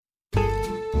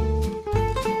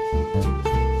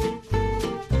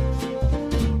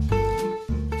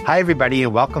Hi, everybody,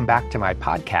 and welcome back to my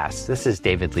podcast. This is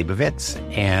David Leibovitz,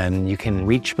 and you can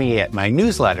reach me at my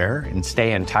newsletter and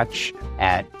stay in touch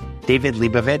at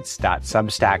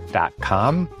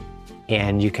davidleibovitz.substack.com.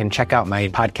 And you can check out my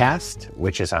podcast,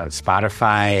 which is on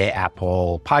Spotify,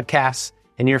 Apple Podcasts,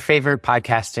 and your favorite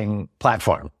podcasting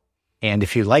platform. And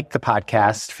if you like the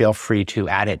podcast, feel free to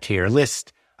add it to your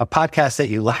list of podcasts that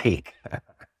you like,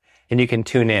 and you can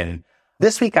tune in.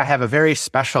 This week, I have a very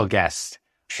special guest.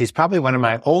 She's probably one of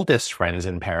my oldest friends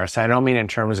in Paris. I don't mean in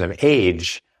terms of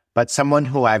age, but someone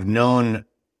who I've known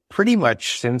pretty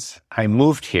much since I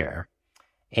moved here.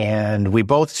 And we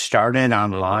both started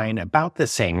online about the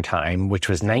same time, which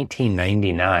was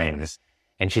 1999.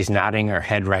 And she's nodding her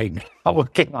head right now,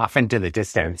 looking off into the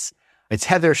distance. It's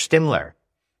Heather Stimmler.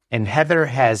 And Heather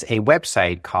has a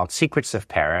website called Secrets of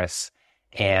Paris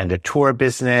and a tour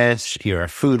business. You're a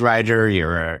food writer.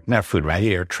 You're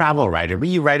a travel writer, but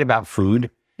you write about food.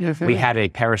 Mm-hmm. We had a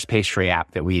Paris pastry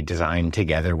app that we designed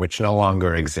together, which no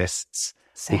longer exists.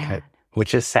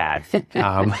 Which is sad.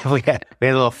 We had a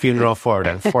little funeral for it,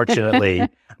 unfortunately.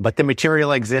 But the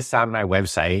material exists on my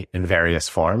website in various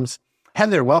forms.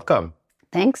 Heather, welcome.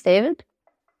 Thanks, David.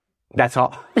 That's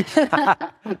all. I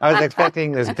was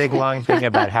expecting this big, long thing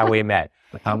about how we met.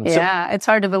 It's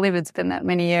hard to believe it's been that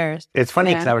many years. It's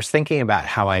funny because I was thinking about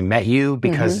how I met you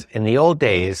because in the old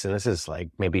days, and this is like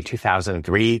maybe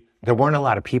 2003, there weren't a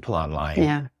lot of people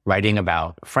online writing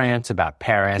about France, about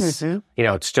Paris. Mm-hmm. You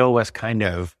know, it still was kind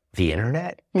of the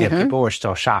internet. Mm-hmm. Yeah, people were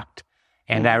still shocked.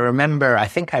 And I remember, I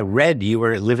think I read you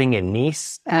were living in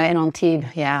Nice. In Antibes,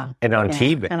 yeah. In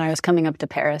Antibes. And I was coming up to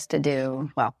Paris to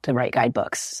write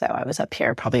guidebooks. So I was up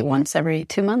here probably once every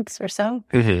 2 months or so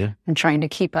and trying to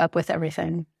keep up with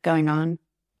everything going on.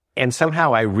 And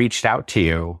somehow I reached out to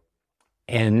you.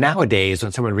 And nowadays,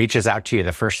 when someone reaches out to you,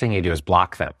 the first thing you do is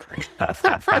block them. It's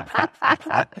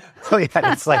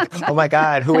like, oh my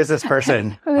God, who is this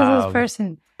person? Who is this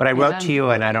person? But I wrote to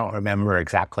you and I don't remember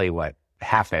exactly what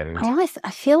happened. Oh,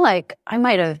 I feel like I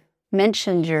might have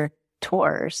mentioned your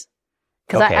tours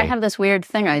because I have this weird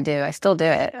thing I do. I still do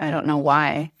it. I don't know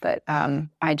why, but I'll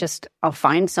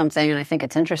find something and I think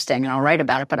it's interesting and I'll write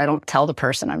about it, but I don't tell the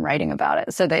person I'm writing about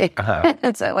it. So it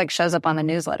like shows up on the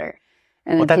newsletter.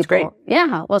 And that's great.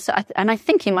 Yeah. Well, I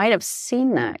think you might have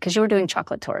seen that because you were doing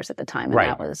chocolate tours at the time,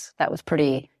 and that was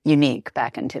pretty unique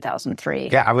back in 2003.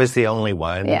 Yeah, I was the only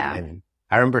one. Yeah. And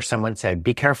I remember someone said,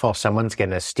 be careful, someone's going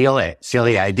to steal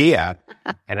the idea.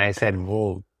 And I said,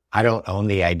 well, I don't own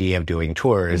the idea of doing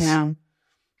tours. Yeah.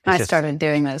 I started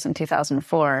doing those in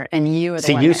 2004, and you were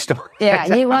the one. You still. Yeah.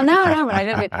 But I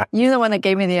didn't. You're the one that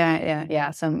gave me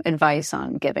some advice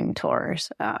on giving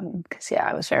tours. Because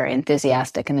I was very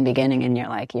enthusiastic in the beginning, and you're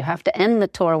like, you have to end the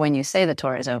tour when you say the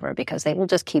tour is over because they will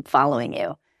just keep following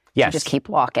you. Yes. You just keep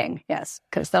walking. Yes.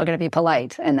 Because they're going to be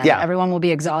polite, and then everyone will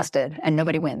be exhausted, and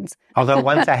nobody wins. Although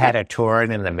once I had a tour,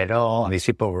 and in the middle, these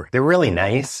people they're really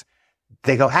nice.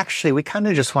 They go, actually, we kind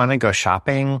of just want to go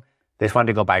shopping. They just wanted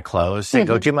to go buy clothes. They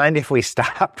go, do you mind if we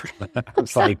stop? I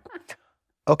was like,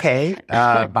 okay.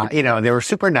 But, they were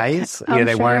super nice.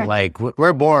 They weren't like,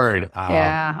 we're bored.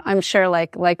 I'm sure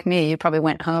like me, you probably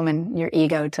went home and your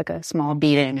ego took a small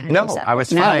beating. No, I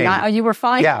was fine. You were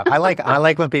fine? Yeah, I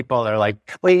like when people are like,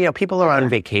 well, people are on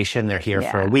vacation. They're here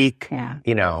for a week. Yeah.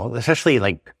 Especially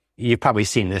like, you've probably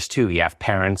seen this too. You have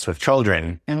parents with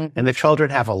children and the children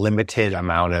have a limited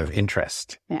amount of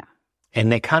interest. Yeah.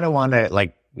 And they kind of want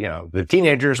to the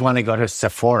teenagers want to go to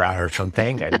Sephora or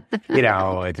something, and,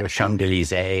 the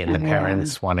Champs-Élysées, and the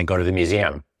parents want to go to the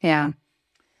museum. Yeah.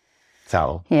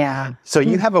 So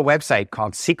you have a website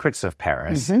called Secrets of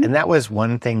Paris, and that was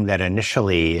one thing that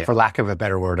initially, for lack of a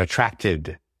better word,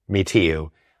 attracted me to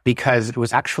you, because it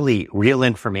was actually real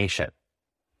information.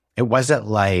 It wasn't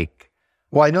like,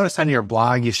 I noticed on your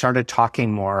blog, you started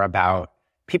talking more about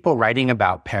people writing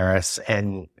about Paris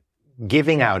and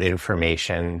giving out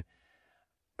information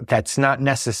that's not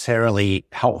necessarily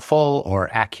helpful or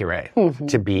accurate,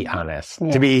 to be honest,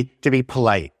 to be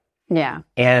polite. Yeah.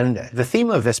 And the theme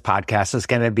of this podcast is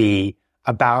going to be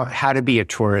about how to be a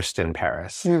tourist in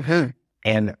Paris. Mm-hmm.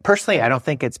 And personally, I don't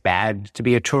think it's bad to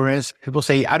be a tourist. People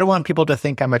say, I don't want people to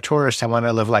think I'm a tourist. I want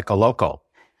to live like a local.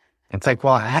 It's like,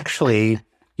 well, actually,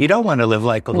 you don't want to live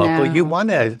like a local. No. You want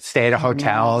to stay at a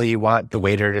hotel. No. You want the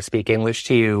waiter to speak English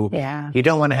to you. Yeah. You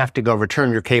don't want to have to go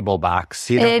return your cable box.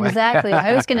 Exactly.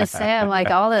 I was going to say, I'm like,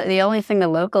 the only thing the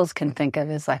locals can think of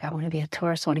is like, I want to be a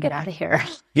tourist. I want to get out of here.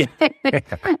 Yeah.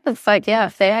 It's like,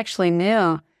 if they actually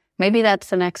knew, maybe that's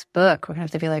the next book. We're going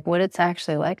to have to be like, what it's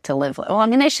actually like to live. Well, I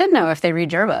mean, they should know if they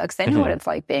read your books. They know what it's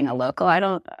like being a local.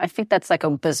 I think that's like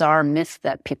a bizarre myth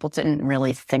that people didn't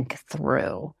really think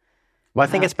through. Well, I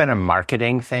think it's been a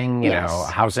marketing thing. You know,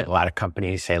 how's it? A lot of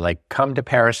companies say like, come to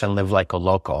Paris and live like a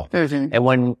local. Mm-hmm. And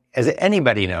when, as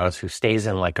anybody knows who stays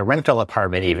in like a rental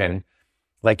apartment even,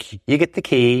 like you get the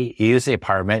key, you use the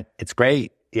apartment, it's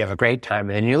great, you have a great time,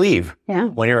 and then you leave. Yeah.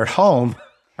 When you're at home,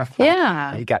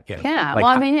 you got like, well,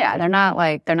 I mean,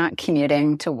 they're not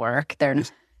commuting to work. They're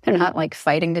not like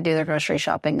fighting to do their grocery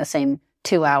shopping the same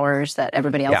 2 hours that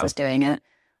everybody else is doing it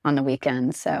on the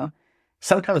weekends. So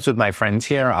sometimes with my friends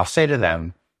here, I'll say to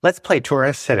them, let's play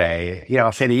tourist today. You know,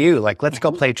 I'll say to you, like, let's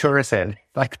go play tourist and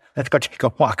like, let's go take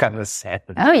a walk on the sand.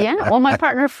 Oh yeah. Well, my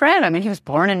partner Fred, I mean, he was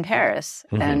born in Paris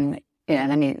and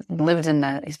then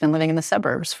he's been living in the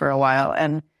suburbs for a while.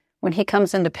 And when he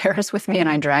comes into Paris with me and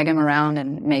I drag him around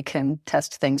and make him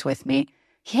test things with me,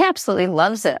 he absolutely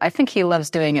loves it. I think he loves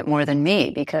doing it more than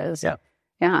me because,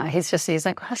 he's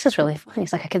like, well, this is really fun.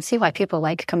 He's like, I can see why people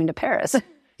like coming to Paris.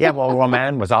 Yeah, well,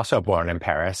 Roman was also born in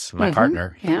Paris, my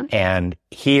partner. Yeah. And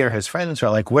he or his friends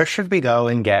are like, where should we go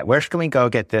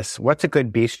get this? What's a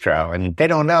good bistro? And they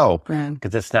don't know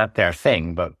because it's not their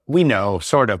thing, but we know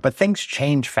sort of. But things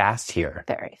change fast here.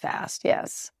 Very fast,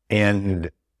 yes. And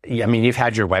I mean, you've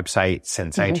had your website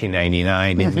since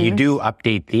 1999 and you do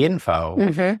update the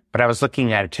info, but I was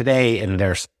looking at it today and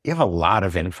you have a lot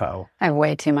of info. I have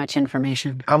way too much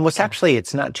information.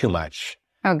 It's not too much.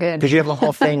 Oh, good. Because you have a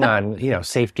whole thing on,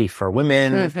 safety for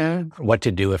women, what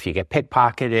to do if you get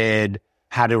pickpocketed,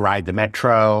 how to ride the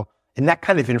metro. And that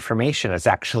kind of information is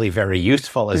actually very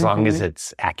useful as long as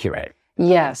it's accurate.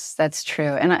 Yes, that's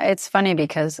true. And it's funny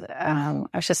because I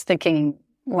was just thinking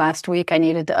last week I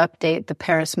needed to update the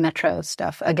Paris metro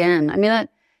stuff again. I mean,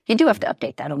 you do have to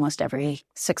update that almost every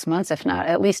 6 months, if not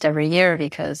at least every year,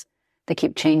 because they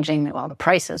keep changing. Well, the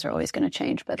prices are always going to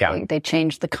change, but they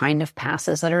change the kind of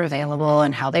passes that are available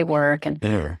and how they work. And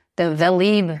the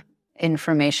Vélib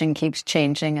information keeps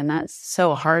changing, and that's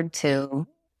so hard to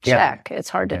check. It's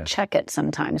hard to check it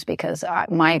sometimes because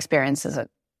my experience as a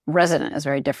resident is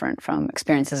very different from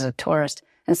experience as a tourist.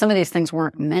 And some of these things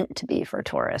weren't meant to be for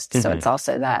tourists. So it's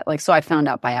also that. So I found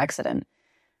out by accident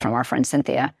from our friend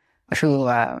Cynthia, who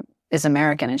is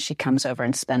American, and she comes over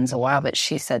and spends a while. But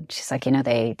she's like,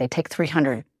 they take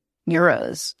 300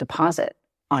 euros deposit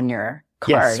on your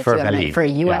card for a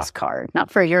U.S. card, not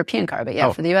for a European card,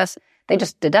 but for the U.S. They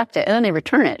just deduct it and then they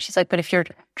return it. She's like, but if you're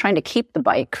trying to keep the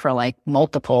bike for like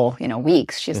multiple,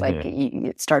 weeks, she's like,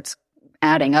 it starts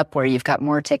adding up where you've got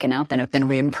more taken out than have been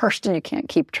reimbursed and you can't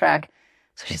keep track.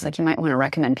 So she's like, you might want to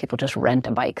recommend people just rent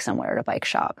a bike somewhere at a bike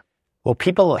shop. Well,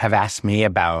 people have asked me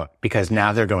because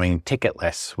now they're going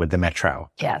ticketless with the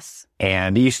metro. Yes.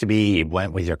 And it used to be you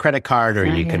went with your credit card or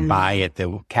you could buy at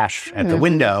the cash at the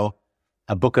window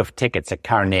a book of tickets at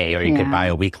Carnet, or you could buy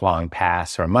a week-long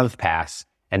pass or a month pass.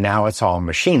 And now it's all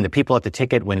machine. The people at the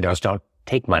ticket windows don't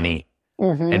take money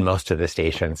in most of the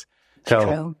stations. So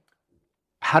true.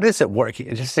 How does it work?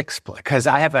 Just explain, because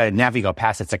I have a Navigo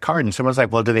pass. It's a card. And someone's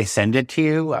like, well, do they send it to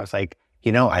you? I was like,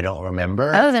 I don't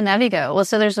remember. Oh, the Navigo. Well,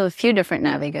 so there's a few different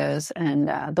Navigos,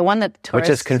 and the one that the tourists...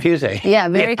 Which is confusing. Yeah,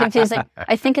 very confusing.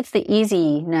 I think it's the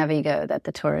Easy Navigo that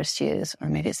the tourists use, or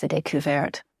maybe it's the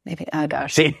Découverte. Maybe, oh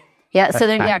gosh. See? Yeah, so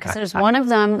because there's one of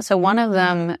them. So one of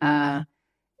them,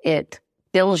 it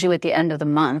bills you at the end of the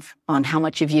month on how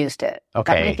much you've used it.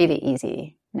 Okay. That might be the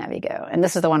Easy Navigo. And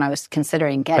this is the one I was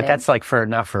considering getting. But that's like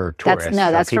not for tourists.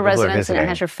 That's for residents, and it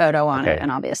has your photo on it,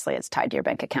 and obviously it's tied to your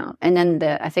bank account. And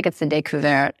then I think it's the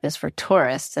Découverte is for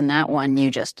tourists, and that one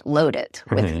you just load it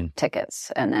with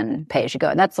tickets and then pay as you go.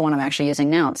 And that's the one I'm actually using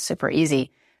now. It's super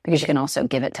easy because you can also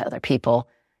give it to other people.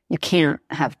 You can't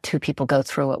have two people go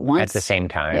through it once. At the same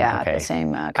time. Yeah, at the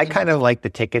same I kind of like the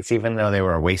tickets, even though they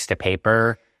were a waste of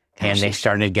paper, and they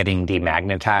started getting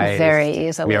demagnetized. Very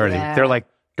easily, They're like,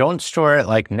 don't store it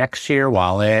like next to your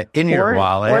wallet, your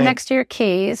wallet. Or next to your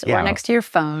keys, or next to your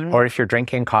phone. Or if you're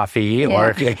drinking coffee,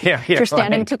 or if you're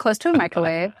standing too close to a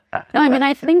microwave. No, I mean,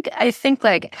 I think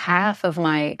like half of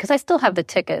because I still have the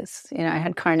tickets. I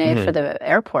had Carnet for the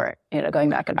airport, going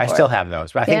back and forth. I still have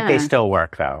those, but I think they still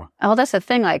work though. Oh, that's the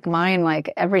thing. Like mine,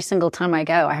 like every single time I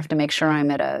go, I have to make sure I'm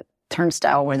at a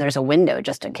turnstile where there's a window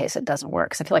just in case it doesn't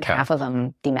work. So I feel like half of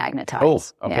them demagnetize.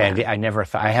 Oh, okay. Yeah. I never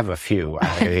thought. I have a few.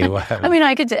 I mean,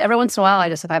 I could every once in a while.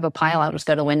 If I have a pile, I'll just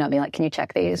go to the window and be like, "Can you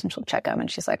check these?" And she'll check them. And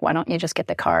she's like, "Why don't you just get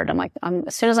the card?" I'm like,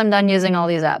 "As soon as I'm done using all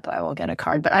these apps, I will get a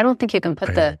card." But I don't think you can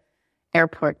put the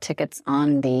airport tickets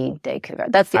on the Découverte.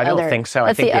 That's the I don't think so.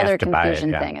 That's I think the other to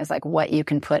confusion thing is like what you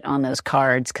can put on those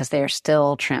cards because they are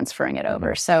still transferring it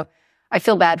over. So I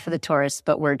feel bad for the tourists,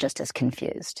 but we're just as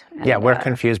confused. And, we're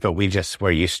confused, but we're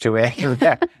used to it.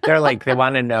 They're like, they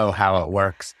want to know how it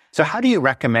works. So how do you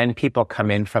recommend people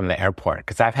come in from the airport?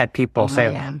 Because I've had people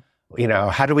say,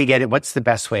 how do we get it? What's the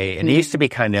best way? And it used to be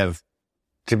kind of,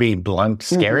 to be blunt,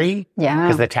 scary. Yeah.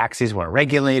 Because the taxis weren't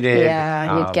regulated.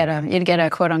 Yeah. You'd get a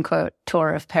quote unquote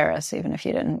tour of Paris, even if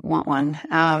you didn't want one.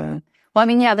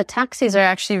 The taxis are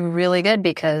actually really good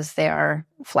because they are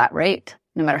flat rate,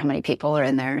 no matter how many people are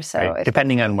in there. So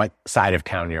depending on what side of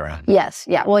town you're on. Yes.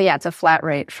 Yeah. Well, yeah, it's a flat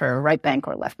rate for right bank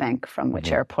or left bank from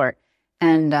which airport.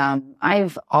 And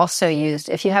I've also used,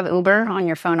 if you have Uber on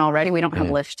your phone already, we don't have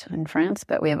Lyft in France,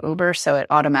 but we have Uber, so it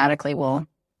automatically will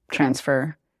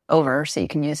transfer over, so you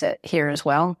can use it here as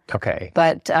well. Okay.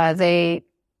 But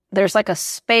there's like a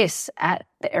space at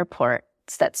the airport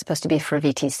that's supposed to be for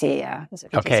VTC. Yeah.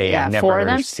 VTC? Okay. Yeah, I've for never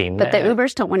them. seen but that. the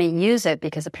Ubers don't want to use it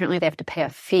because apparently they have to pay a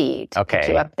fee to pick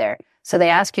Okay. you up there. So they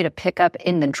ask you to pick up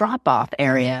in the drop-off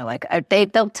area. Like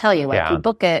they'll tell you, you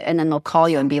book it, and then they'll call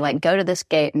you and be like, go to this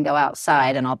gate and go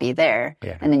outside, and I'll be there.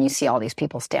 Yeah. And then you see all these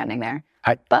people standing there.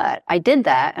 But I did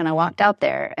that, and I walked out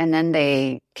there, and then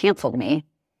they canceled me.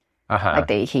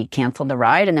 He canceled the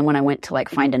ride, and then when I went to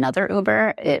find another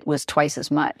Uber, it was twice as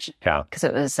much. Yeah. Because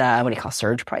it was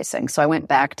surge pricing. So I went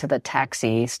back to the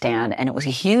taxi stand, and it was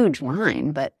a huge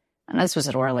line, and this was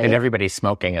at Orly. And everybody's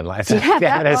smoking and they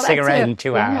had a cigarette in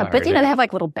 2 hours. But they have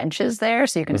little benches there,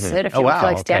 so you can sit if you don't feel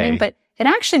like standing. Okay. But it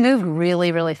actually moved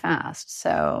really, really fast.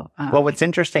 So, what's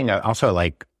interesting also,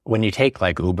 when you take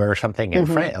Uber or something in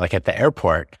France, at the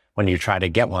airport, when you try to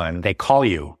get one, they call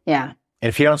you. Yeah. And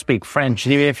if you don't speak French,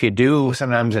 even if you do,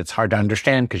 sometimes it's hard to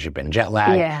understand because you've been jet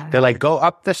lagged. Yeah. They're like, go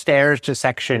up the stairs to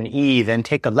section E, then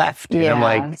take a left. And I'm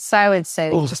like, so I would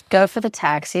say just go for the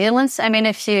taxi. Unless,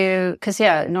 because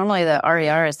normally the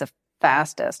RER is the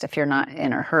fastest if you're not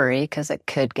in a hurry because it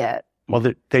could get.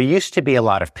 Well, there used to be a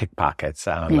lot of pickpockets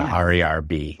on the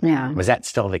RERB. Yeah. Was that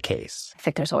still the case? I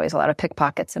think there's always a lot of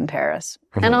pickpockets in Paris.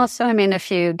 And also,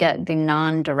 if you get the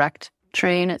non-direct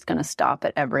train, it's going to stop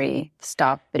at every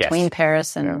stop between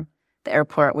Paris and the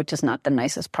airport, which is not the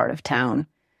nicest part of town.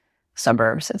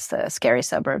 Suburbs, it's the scary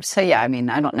suburbs. So I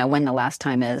don't know when the last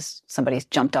time is somebody's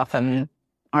jumped off an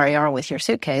RER with your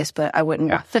suitcase, but I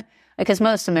wouldn't want to, because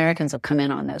most Americans will come in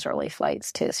on those early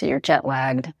flights too. So you're jet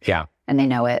lagged. Yeah. And they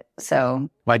know it. So.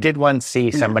 Well, I did once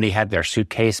see somebody had their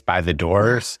suitcase by the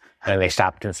doors and they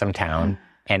stopped in some town.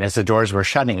 And as the doors were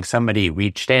shutting, somebody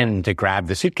reached in to grab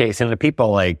the suitcase, and the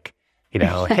people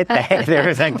hit the head. There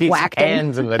was these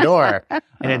hands in the door.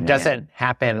 And it doesn't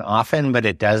happen often, but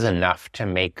it does enough to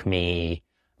make me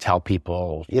tell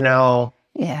people,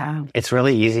 it's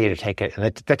really easy to take it.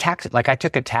 The taxi, I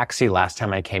took a taxi last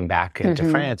time I came back into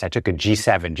France. I took a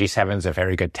G7. G7's a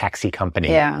very good taxi company.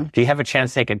 Yeah. Do you have a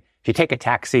chance if you take a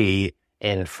taxi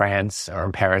in France or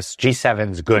in Paris,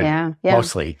 G7's good,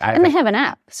 mostly. And they have an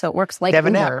app, so it works like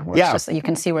Uber. Yeah. Just you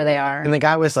can see where they are. And the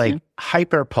guy was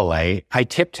hyper polite. I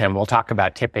tipped him. We'll talk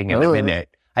about tipping in a minute.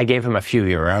 I gave him a few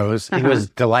euros. He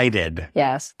was delighted.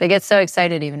 Yes. They get so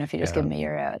excited even if you just give them a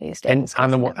euro these days.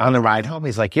 And on the ride home,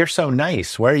 he's like, "You're so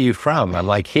nice. Where are you from?" I'm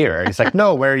like, "Here." He's like,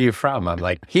 "No, where are you from?" I'm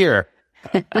like, "Here."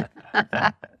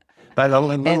 But a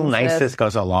little niceness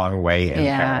goes a long way in Paris.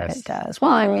 Yeah, it does.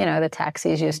 Well, the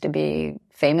taxis used to be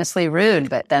famously rude,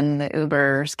 but then the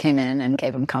Ubers came in and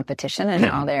gave them competition, and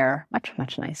now they're much,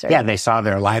 much nicer. Yeah, they saw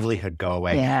their livelihood go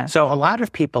away. Yeah. So a lot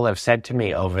of people have said to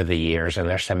me over the years, and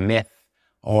there's a myth,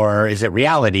 or is it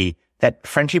reality, that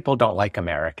French people don't like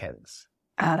Americans.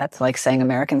 That's like saying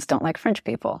Americans don't like French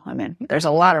people. There's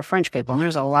a lot of French people, and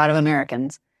there's a lot of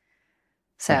Americans.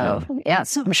 So,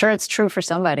 so I'm sure it's true for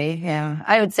somebody. Yeah.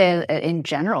 I would say in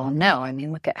general, no.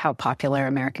 Look at how popular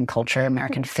American culture,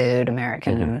 American food,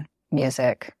 American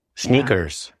music.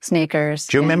 Sneakers. Yeah. Sneakers.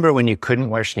 Do you remember when you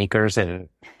couldn't wear sneakers and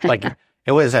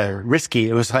it was risky.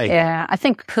 It was Yeah, I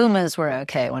think Pumas were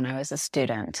okay when I was a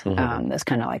student. It's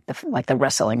kind of like the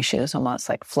wrestling shoes, almost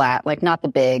flat, not the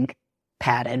big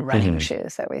padded running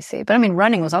shoes that we see. But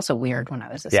running was also weird when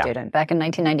I was a student. Back in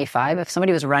 1995, if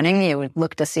somebody was running, you would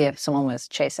look to see if someone was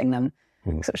chasing them. So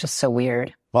it was just so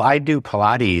weird. Well, I do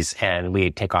Pilates, and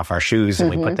we take off our shoes and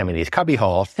we put them in these cubby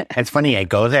holes. And it's funny, I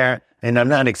go there, and I'm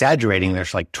not exaggerating.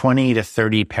 There's 20 to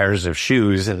 30 pairs of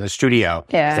shoes in the studio.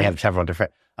 Yeah. They have several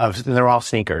different, they're all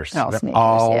sneakers. They're sneakers,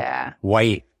 all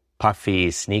white, puffy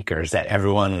sneakers that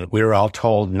we were all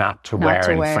told not to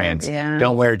wear in France. Yeah.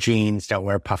 Don't wear jeans, don't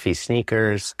wear puffy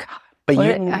sneakers. God. But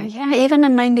even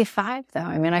in 95, though.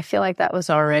 I feel like that was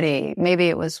already, maybe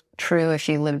it was true if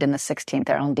you lived in the 16th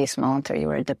arrondissement or you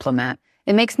were a diplomat.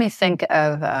 It makes me think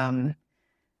of,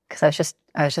 because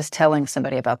I was just telling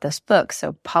somebody about this book.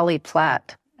 So Polly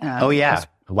Platt. Wow.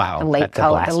 The late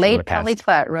Polly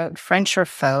Platt wrote French or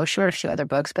Faux. She wrote a few other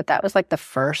books, but that was the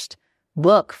first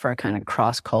book for a kind of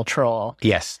cross-cultural.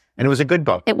 Yes. And it was a good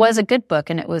book. It was a good book.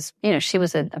 And it was, she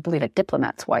was, I believe, a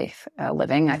diplomat's wife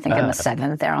living, I think, in the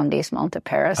 7th arrondissement of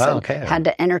Paris. Had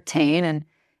to entertain.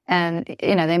 And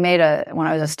they when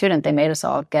I was a student, they made us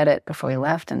all get it before we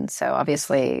left. And so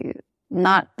obviously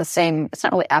not the same, it's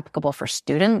not really applicable for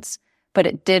students. But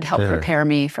it did help prepare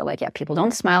me for people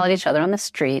don't smile at each other on the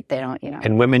street. They don't,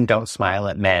 And women don't smile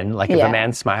at men. Like if a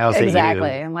man smiles at you.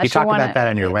 Unless you talk about that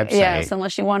on your website. Yes,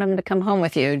 unless you want him to come home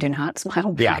with you, do not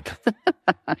smile back.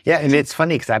 Yeah, and it's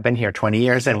funny because I've been here 20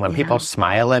 years, and when people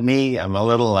smile at me, I'm a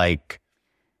little like,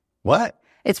 what?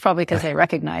 It's probably because they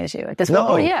recognize you at this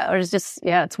point. Or it's just,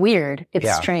 it's weird.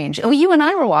 It's strange. Well, you and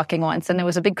I were walking once, and there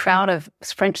was a big crowd of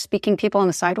French-speaking people on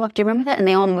the sidewalk. Do you remember that? And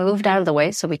they all moved out of the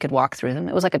way so we could walk through them.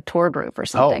 It was like a tour group or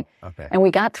something. Oh, okay. And we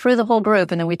got through the whole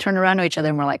group, and then we turned around to each other,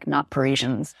 and we're like, not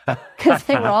Parisians. Because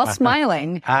they were all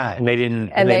smiling. And they didn't,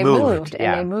 and they moved.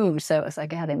 And they moved. So it was like,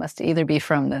 they must either be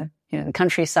from the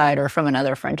countryside or from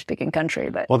another French-speaking country.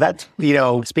 But well, that's,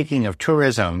 speaking of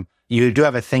tourism, you do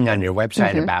have a thing on your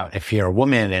website about if you're a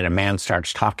woman and a man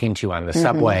starts talking to you on the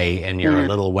subway and you're a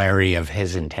little wary of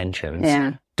his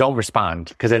intentions, don't respond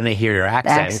because then they hear your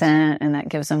accent. And that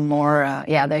gives them more,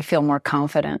 they feel more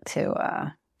confident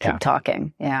to keep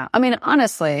talking. Yeah. I mean,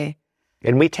 honestly.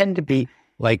 And we tend to be,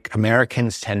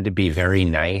 Americans tend to be very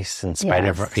nice in spite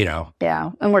of,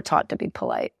 Yeah. And we're taught to be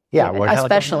polite. Yeah,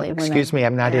 especially women. Excuse me,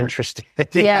 I'm not interested.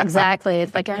 Yeah, exactly.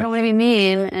 It's like, I don't want to be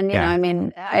mean. And, I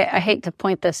mean, I hate to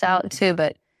point this out too,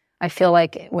 but I feel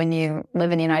like when you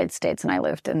live in the United States, and I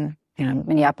lived in,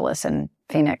 Minneapolis and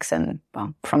Phoenix and,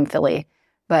 from Philly,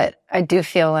 but I do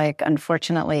feel like,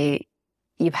 unfortunately,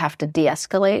 you have to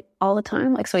de-escalate all the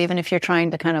time. So even if you're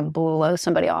trying to kind of blow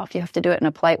somebody off, you have to do it in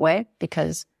a polite way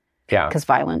because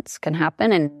violence can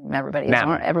happen and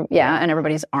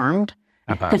everybody's armed.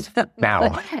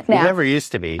 Now. You never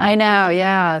used to be. I know,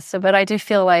 yeah. But I do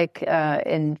feel like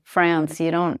in France,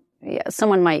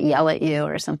 someone might yell at you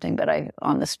or something, but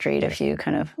on the street, if you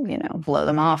kind of, blow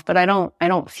them off. But I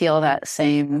don't feel that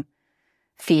same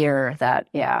fear that,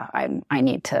 I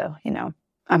need to,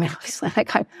 I mean, obviously,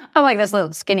 I'm like this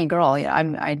little skinny girl.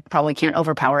 I probably can't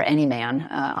overpower any man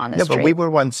on the street.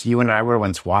 But you and I were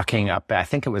once walking up, I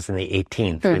think it was in the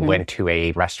 18th, we went to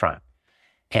a restaurant.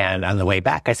 And on the way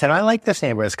back, I said, I like this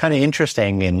neighborhood. It's kind of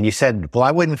interesting. And you said, well,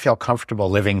 I wouldn't feel comfortable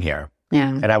living here. Yeah.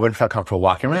 And I wouldn't feel comfortable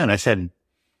walking around. I said,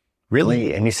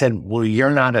 really? And you said, well, you're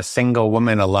not a single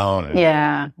woman alone.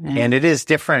 Yeah. And it is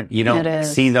different. You don't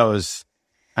see those.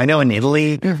 I know in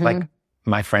Italy,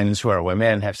 my friends who are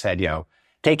women have said,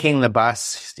 taking the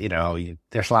bus,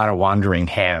 there's a lot of wandering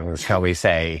hands, shall we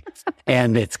say.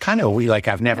 And it's kind of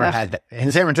I've never had that. In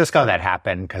San Francisco, that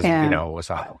happened because, it was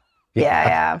all.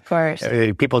 Yeah, of course.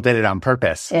 People did it on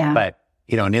purpose. Yeah. But,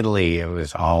 in Italy, it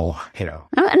was all,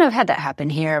 And I've had that happen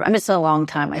here. I mean, it's a long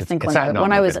time. I think when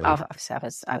I was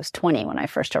 20 when I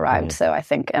first arrived. So I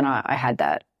think, and I had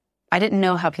that. I didn't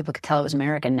know how people could tell it was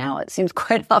American. Now it seems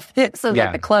quite obvious. So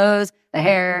like the clothes, the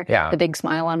hair, the big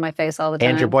smile on my face all the time.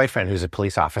 And your boyfriend, who's a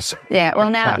police officer. Yeah. Well,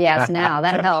 now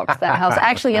that helps. That helps.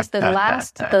 Actually, yes.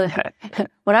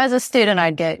 When I was a student,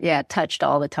 I'd get touched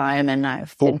all the time, and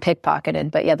I've been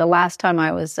pickpocketed. But the last time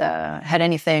I was had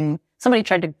anything, somebody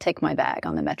tried to take my bag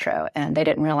on the metro, and they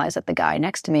didn't realize that the guy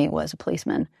next to me was a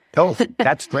policeman. Oh,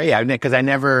 that's great. Because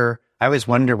I always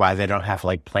wonder why they don't have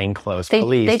plainclothes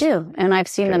police. They do. And I've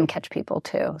seen them catch people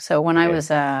too. So when I was,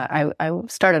 I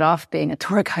started off being a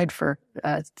tour guide for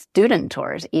student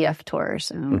tours, EF tours.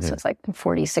 So it's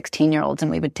 40, 16-year-olds,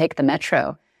 and we would take the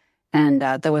metro. And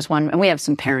there was one, and we have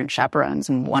some parent chaperones,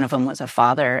 and one of them was a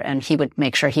father, and he would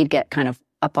make sure he'd get kind of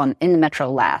up in the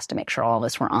metro last to make sure all of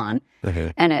us were on.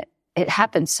 And it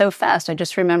happened so fast. I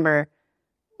just remember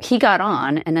he got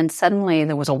on, and then suddenly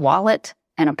there was a wallet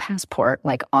and a passport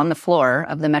on the floor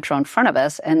of the metro in front of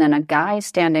us, and then a guy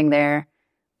standing there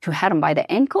who had him by the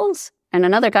ankles, and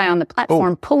another guy on the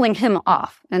platform pulling him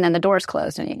off. And then the doors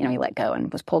closed, and he let go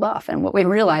and was pulled off. And what we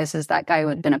realized is that guy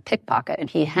had been a pickpocket, and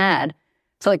he had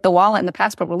the wallet and the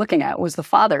passport we're looking at was the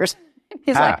father's.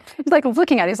 He's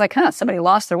looking at it. He's like, somebody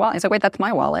lost their wallet. He's like, wait, that's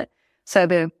my wallet. So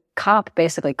the cop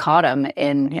basically caught him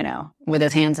with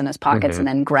his hands in his pockets and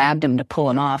then grabbed him to pull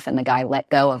him off. And the guy let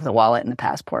go of the wallet and the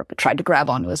passport, but tried to grab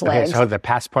onto his legs. Okay, so the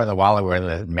passport and the wallet were in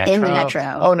the metro? In the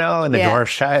metro. Oh, no, and the door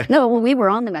shut? No, well, we were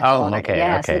on the metro. Oh, okay.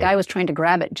 Yeah, so the guy was trying to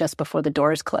grab it just before the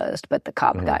doors closed, but the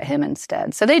cop got him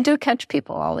instead. So they do catch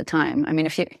people all the time. I mean,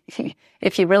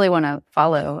 if you really want to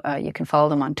follow, you can follow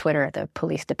them on Twitter at the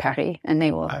Police de Paris, and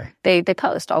they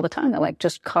post all the time. They're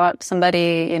just caught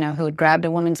somebody, who had grabbed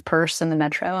a woman's purse in the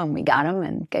metro, and we got him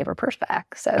and gave her purse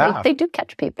back. So they do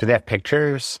catch people. Do they have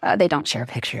pictures? They don't share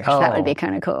pictures. Oh. That would be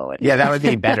kind of cool. Yeah, that would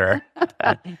be better.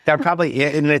 That probably,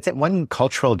 and it's one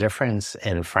cultural difference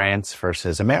in France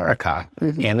versus America.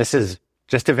 Mm-hmm. And this is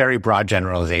just a very broad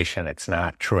generalization. It's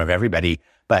not true of everybody,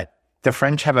 but the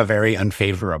French have a very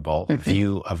unfavorable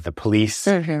view of the police.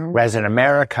 Mm-hmm. Whereas in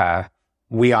America,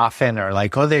 we often are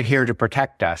like, oh, they're here to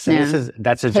protect us. And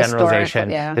that's a generalization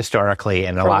historically,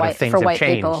 and a lot of things have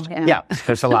changed. People,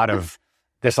 there's a lot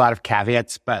of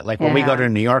caveats, but like when we go to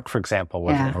New York, for example,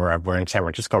 or we're in San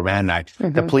Francisco around night,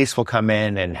 the police will come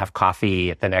in and have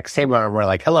coffee at the next table, and we're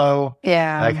like, hello.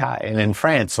 Yeah. Like, hi. And in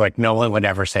France, like, no one would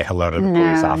ever say hello to the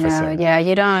police officer. No.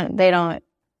 Yeah,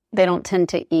 they don't tend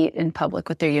to eat in public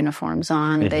with their uniforms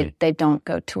on. Mm-hmm. They don't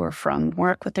go to or from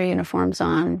work with their uniforms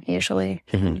on, usually.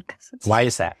 Mm-hmm. Why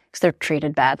is that? Because they're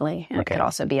treated badly, and it could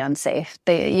also be unsafe.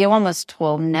 You almost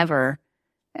will never,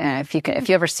 if you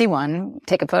ever see one,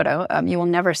 take a photo, you will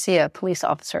never see a police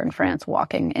officer in France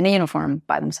walking in a uniform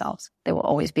by themselves. They will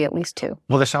always be at least two.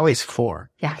 Well, there's always four.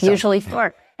 Yeah, usually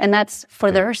four. And that's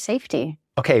for their safety.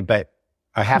 Okay, but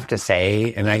I have to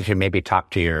say, and I should maybe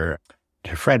talk to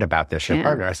Fred about this, your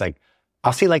partner. I was like,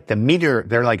 I'll see like the meter,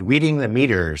 they're like reading the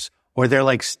meters, or they're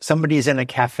like somebody's in a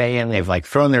cafe and they've like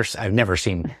thrown I've never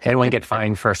seen anyone get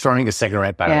fined for throwing a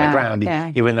cigarette butt on the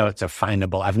ground, even though it's a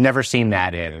finable. I've never seen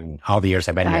that in all the years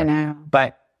I've been here. I know.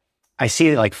 But I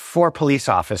see like 4 police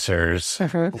officers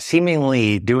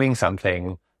seemingly doing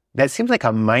something that seems like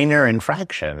a minor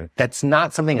infraction. That's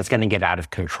not something that's going to get out of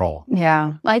control.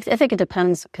 Yeah. I think it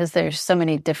depends, because there's so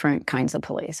many different kinds of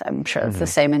police. I'm sure it's the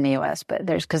same in the U.S., but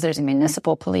there's a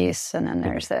municipal police, and then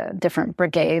there's the different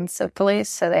brigades of police.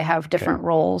 So they have different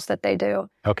roles that they do.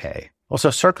 Okay. Well,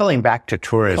 so circling back to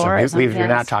tourism, we're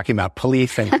not talking about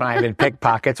police and crime and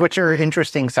pickpockets, which are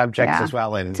interesting subjects as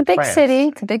well in France. It's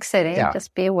a big city. Yeah.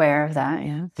 Just be aware of that.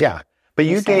 Yeah. Yeah. But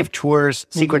you gave tours,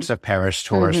 Secrets of Paris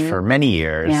tours for many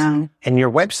years. Yeah. And your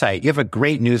website, you have a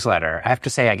great newsletter. I have to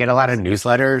say, I get a lot of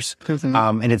newsletters.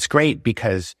 And it's great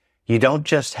because you don't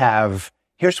just have,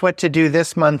 here's what to do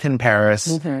this month in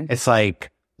Paris. It's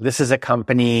like, this is a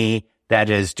company that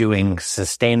is doing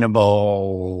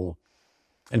sustainable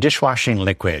dishwashing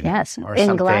liquid. Yes, or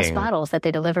in glass bottles that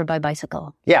they deliver by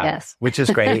bicycle. Yeah, yes. Which is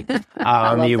great.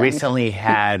 You recently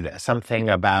had something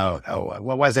about,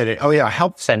 what was it? Oh, yeah,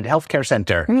 healthcare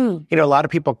center. You know, a lot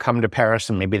of people come to Paris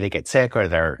and maybe they get sick or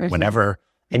they're whenever.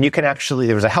 And you can actually,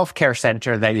 there was a healthcare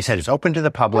center that you said is open to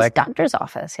the public. It's a doctor's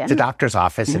office, yeah. It's a doctor's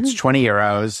office. It's 20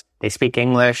 euros. They speak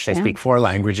English. They speak 4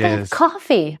 languages. They have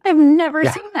coffee. I've never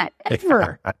seen that,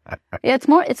 ever.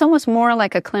 It's almost more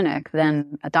like a clinic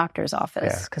than a doctor's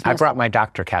office. Yeah. I brought my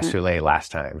doctor cassoulet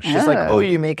last time. She's like, oh,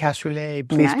 you make cassoulet?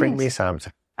 Please bring me some.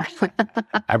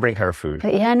 I bring her food.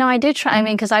 But yeah, no, I did try. I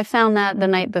mean, because I found that the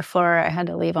night before I had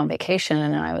to leave on vacation,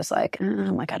 and I was like,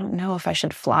 I don't know if I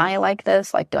should fly like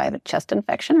this. Like, do I have a chest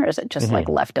infection, or is it just like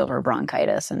leftover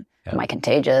bronchitis, and am I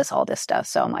contagious? All this stuff.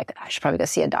 So I'm like, I should probably go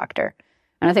see a doctor.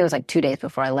 And I think it was like 2 days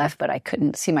before I left, but I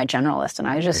couldn't see my generalist, and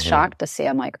I was just shocked to see.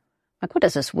 I'm like, what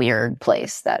is this weird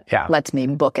place that lets me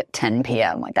book at 10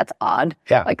 p.m.? Like, that's odd.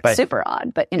 Yeah, like super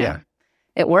odd. But you know,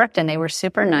 it worked, and they were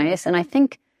super nice. And I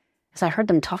think, as I heard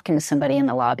them talking to somebody in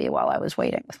the lobby while I was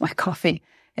waiting with my coffee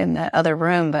in the other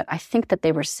room, but I think that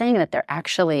they were saying that they're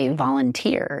actually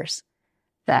volunteers.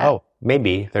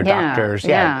 Maybe they're doctors.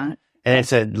 Yeah. And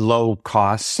it's a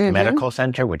low-cost medical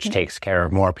center, which takes care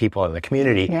of more people in the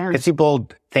community. Because people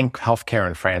think healthcare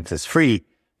in France is free,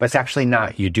 but it's actually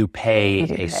not. You do pay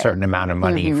a certain amount of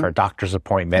money for a doctor's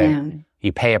appointment. Yeah.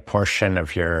 You pay a portion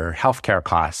of your healthcare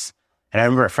costs. And I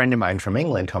remember a friend of mine from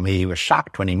England told me he was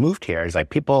shocked when he moved here. He's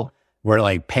like, people were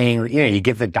like paying, you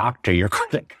give the doctor your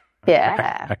clinic.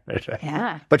 Yeah.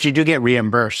 But you do get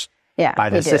reimbursed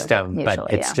by the system, usually,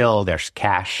 but it's still, there's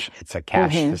cash. It's a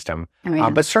cash system.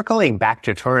 But circling back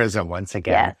to tourism once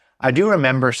again, I do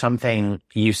remember something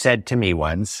you said to me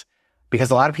once,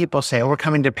 because a lot of people say, we're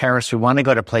coming to Paris. We want to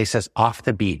go to places off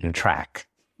the beaten track.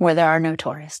 Where there are no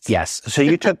tourists. Yes. So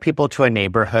you took people to a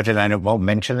neighborhood, and I won't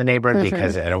mention the neighborhood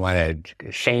because I don't want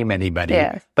to shame anybody,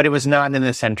 but it was not in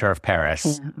the center of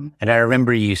Paris. And I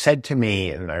remember you said to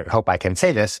me, and I hope I can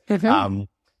say this,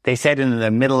 they said in the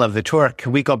middle of the tour,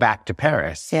 can we go back to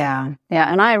Paris? Yeah.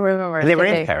 Yeah. And I remember. They were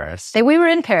in Paris. We were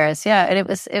in Paris, yeah. And it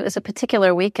was a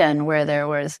particular weekend where there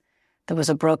was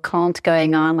a brocante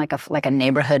going on, like a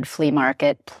neighborhood flea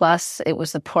market. Plus, it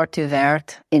was the Porte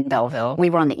Ouverte in Belleville. We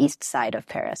were on the east side of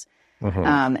Paris.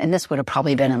 And this would have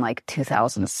probably been in like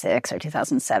 2006 or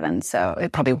 2007. So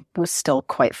it probably was still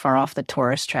quite far off the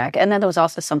tourist track. And then there was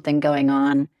also something going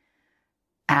on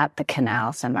at the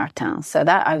Canal Saint-Martin. So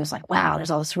that I was like, wow,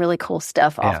 there's all this really cool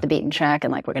stuff off the beaten track.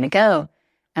 And like, we're going to go.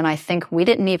 And I think we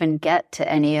didn't even get to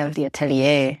any of the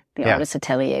atelier, the artist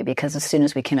atelier, because as soon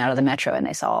as we came out of the metro and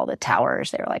they saw all the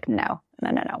towers, they were like, no,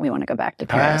 we want to go back to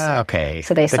Paris. Okay.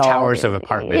 So they the saw towers of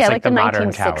apartments, yeah, like the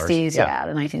modern 1960s, towers. Yeah,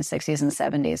 the 1960s and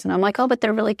 70s. And I'm like, oh, but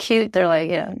they're really cute. They're like,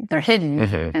 they're hidden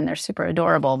and they're super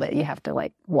adorable, but you have to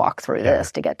like walk through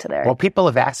this to get to there. Well, people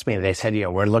have asked me, they said,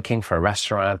 we're looking for a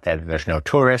restaurant that there's no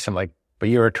tourists. I'm like, but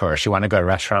you're a tourist. You want to go to a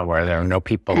restaurant where there are no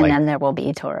people. And then there will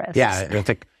be tourists. Yeah. It's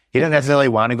like, you don't necessarily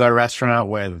want to go to a restaurant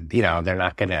where, they're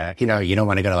not going to, you don't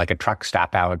want to go to like a truck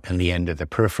stop out in the end of the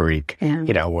periphery,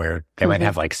 where they might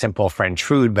have like simple French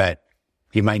food, but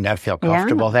you might not feel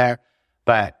comfortable there.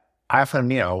 But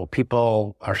often,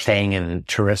 people are staying in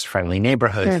tourist-friendly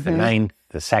neighborhoods, the 9th,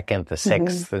 the 2nd, the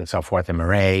 6th, and so forth in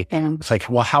Marais. It's like,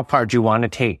 well, how far do you want to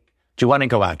take? Do you want to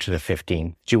go out to the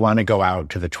 15th? Do you want to go out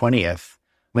to the 20th?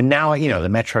 When now, the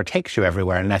metro takes you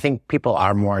everywhere, and I think people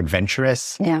are more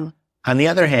adventurous. Yeah. On the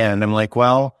other hand, I'm like,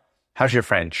 well, how's your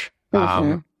French?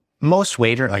 Most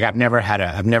waiter, like I've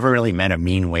never really met a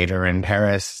mean waiter in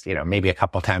Paris. Maybe a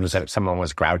couple times that someone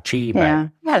was grouchy. But, yeah,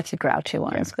 I had a few grouchy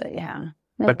ones, but yeah.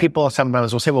 But people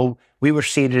sometimes will say, well, we were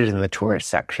seated in the tourist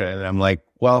section. And I'm like,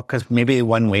 well, because maybe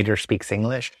one waiter speaks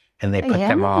English and they put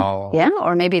them all. Yeah,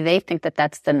 or maybe they think that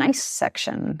that's the nice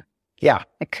section. Yeah.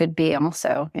 It could be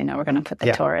also, we're going to put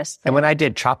the tourists there. And when I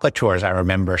did chocolate tours, I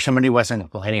remember somebody wasn't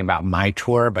complaining about my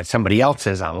tour, but somebody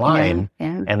else's online.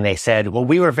 Yeah. And they said, well,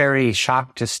 we were very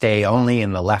shocked to stay only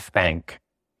in the left bank.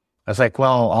 I was like,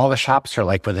 well, all the shops are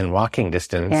like within walking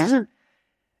distance. Yeah.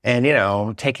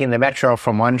 And, taking the metro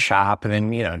from one shop and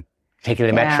then, taking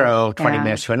the metro 20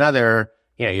 minutes to another,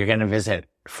 you're going to visit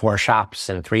 4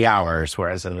 shops in 3 hours.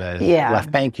 Whereas in the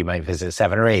left bank, you might visit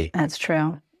 7 or 8. That's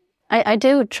true. I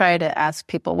do try to ask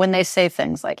people when they say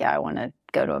things like, I want to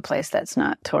go to a place that's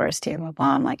not touristy, blah,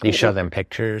 blah. I'm like, you show them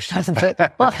pictures. No,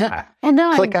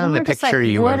 Click on the picture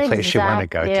you want place you want to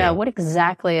go to. Yeah, what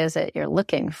exactly is it you're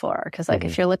looking for? Because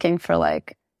if you're looking for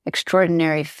like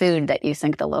extraordinary food that you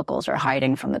think the locals are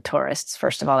hiding from the tourists,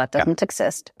 first of all, that doesn't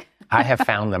exist. I have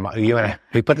found them.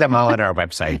 We put them all on our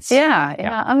websites.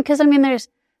 Yeah. Because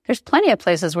there's plenty of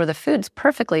places where the food's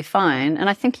perfectly fine. And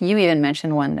I think you even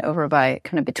mentioned one over by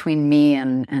kind of between me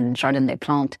and Jardin des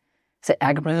Plantes. Is it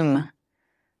Agrumes?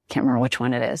 Can't remember which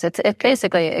one it is.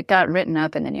 It got written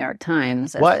up in the New York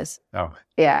Times.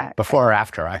 Yeah. Before or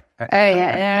after?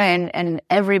 And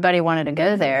everybody wanted to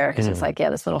go there because it's like,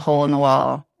 this little hole in the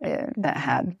wall that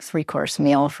had 3-course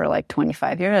meal for like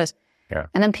 25 euros. Yeah.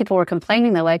 And then people were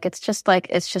complaining. They're like, it's just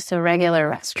a regular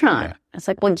restaurant. Yeah. It's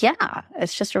like, well, yeah,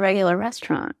 it's just a regular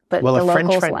restaurant, but the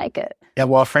locals like it. Yeah.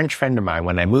 Well, a French friend of mine,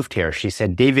 when I moved here, she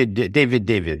said, David,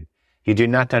 you do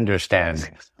not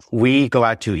understand. We go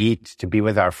out to eat to be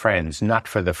with our friends, not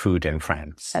for the food in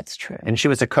France. That's true. And she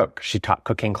was a cook. She taught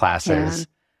cooking classes,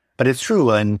 but it's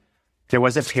true. And there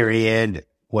was a period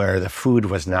where the food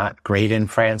was not great in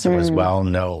France. It was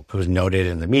it was noted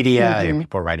in the media.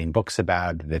 People were writing books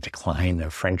about the decline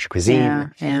of French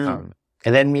cuisine. Yeah.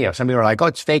 And then, some people are like, oh,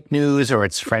 it's fake news or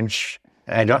it's French.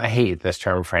 I hate this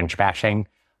term French bashing.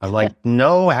 I'm like,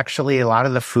 no, actually a lot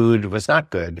of the food was not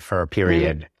good for a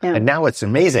period. Yeah. And now it's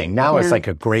amazing. Now it's like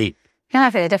a great. Yeah,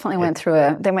 they definitely went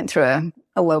through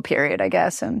a low period, I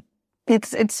guess. And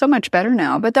it's so much better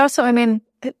now. But also,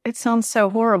 it sounds so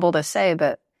horrible to say,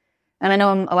 but and I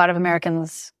know a lot of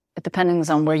Americans, it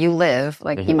depends on where you live,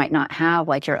 like you might not have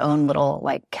like your own little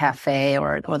like cafe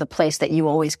or the place that you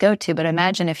always go to. But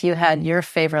imagine if you had your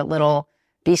favorite little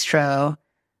bistro,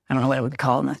 I don't know what it would be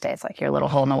called in the States, like your little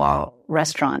hole in the wall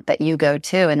restaurant that you go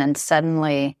to. And then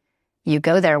suddenly you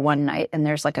go there one night and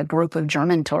there's like a group of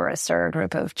German tourists or a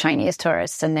group of Chinese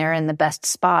tourists and they're in the best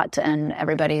spot and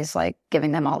everybody's like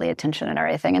giving them all the attention and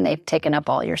everything. And they've taken up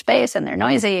all your space and they're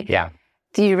noisy. Yeah.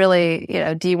 Do you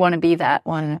really, do you want to be that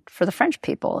one for the French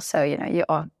people? So,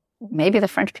 maybe the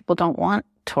French people don't want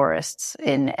tourists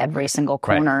in every single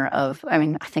corner of, I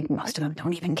think most of them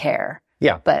don't even care.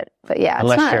 Yeah. But yeah.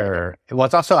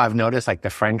 It's also, I've noticed like the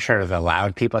French are the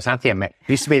loud people. It's not it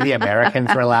used to be the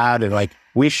Americans were loud and like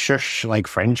we shush like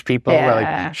French people,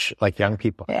 like young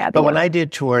people. Yeah, but when I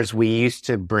did tours,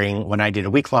 when I did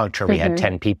a week-long tour, we had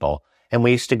 10 people and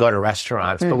we used to go to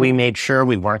restaurants, but we made sure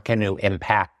we weren't going to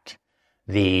impact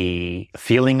the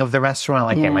feeling of the restaurant,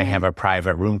 like they might have a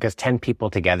private room, because 10 people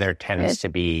together tends to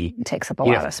be... It takes up a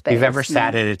lot of space. You've ever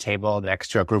sat at a table next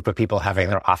to a group of people having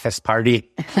their office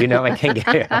party? It can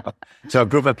get... So a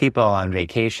group of people on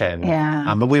vacation.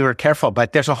 Yeah. But we were careful.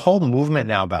 But there's a whole movement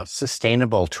now about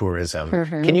sustainable tourism.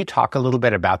 Can you talk a little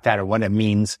bit about that or what it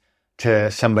means to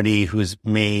somebody who's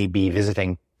may be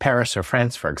visiting Paris or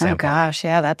France, for example. Oh gosh,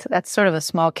 yeah, that's sort of a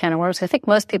small can of worms. I think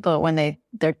most people, when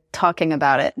they're talking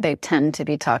about it, they tend to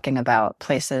be talking about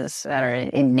places that are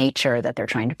in nature that they're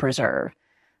trying to preserve.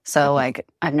 So, like,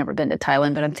 I've never been to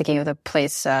Thailand, but I'm thinking of the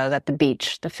place that the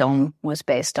beach, the film was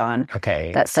based on.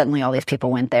 Okay. That suddenly all these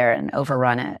people went there and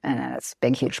overrun it, and it's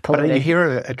big, huge polluted. But you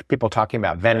hear people talking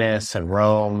about Venice and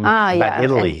Rome, about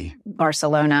Italy.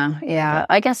 Barcelona, yeah.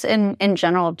 I guess in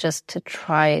general, just to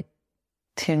try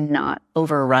to not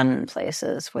overrun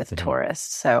places with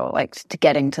tourists. So, like, to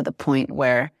getting to the point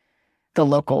where the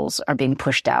locals are being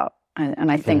pushed out.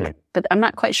 And I think, but I'm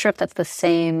not quite sure if that's the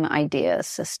same idea as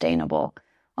sustainable.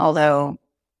 Although,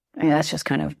 I mean, that's just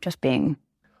kind of just being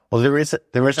there is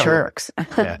jerks.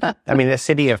 Yeah. I mean, the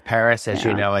city of Paris, as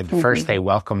you know, at first they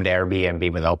welcomed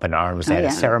Airbnb with open arms. They had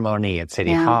a ceremony at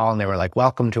City Hall, and they were like,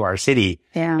 "Welcome to our city."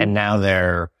 Yeah. And now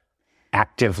they're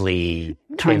actively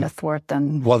trying to thwart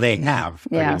them. Well, they have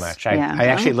pretty much. I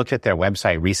actually looked at their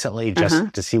website recently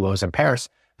just to see what was in Paris.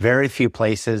 Very few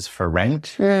places for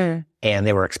rent, and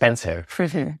they were expensive.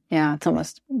 Yeah, it's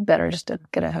almost better just to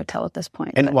get a hotel at this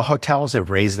point. And hotels have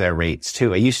raised their rates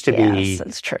too. It used to be. Yes,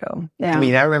 that's true. Yeah. I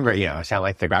mean, I remember, I sound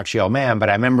like the grouchy old man, but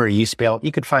I remember you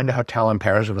could find a hotel in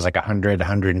Paris that was like 100,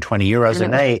 120 euros a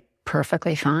night.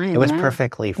 Perfectly fine. It was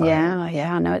perfectly fine.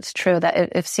 Yeah. No, it's true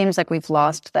that it seems like we've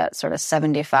lost that sort of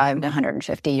 75 to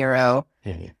 150 euro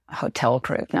hotel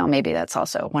group. Now, maybe that's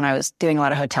also when I was doing a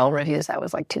lot of hotel reviews, that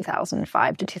was like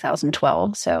 2005 to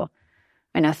 2012. So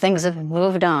I know things have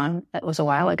moved on. That was a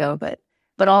while ago, but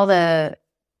there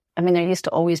used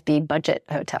to always be budget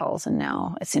hotels, and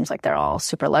now it seems like they're all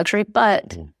super luxury.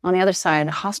 But on the other side,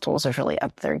 hostels have really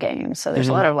upped their game. So there's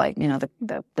a lot of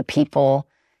the people.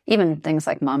 Even things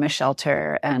like Mama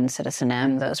Shelter and Citizen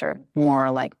M, those are more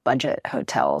like budget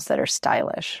hotels that are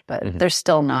stylish, but they're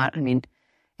still not. I mean,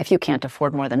 if you can't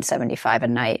afford more than 75 a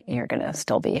night, you're going to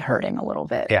still be hurting a little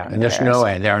bit. Yeah, and there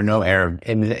are no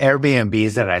in the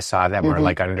Airbnbs that I saw that were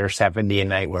like under 70 a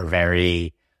night were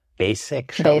very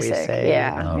basic, shall we say.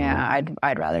 Yeah.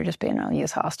 I'd rather just be in a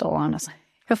youth hostel, honestly,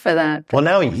 for that. Well,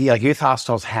 now youth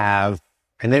hostels have.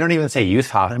 And they don't even say youth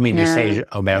hostel. I mean, you say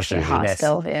auberge de jeunesse.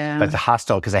 But the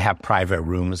hostel, because they have private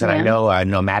rooms. And I know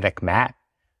Nomadic Matt,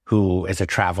 who is a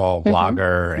travel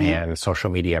blogger and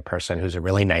social media person, who's a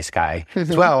really nice guy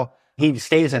as well. He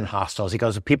stays in hostels. He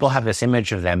goes, people have this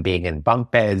image of them being in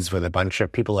bunk beds with a bunch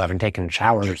of people who haven't taken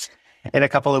showers in a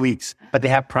couple of weeks. But they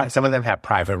have some of them have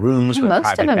private rooms with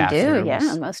private bathrooms. Most of them do,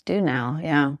 yeah. Most do now,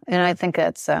 yeah. And I think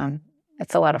it's a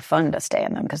lot of fun to stay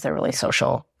in them because they're really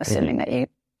social, assuming that you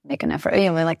make an effort.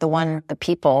 Like the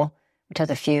People, which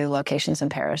has a few locations in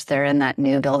Paris, they're in that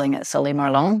new building at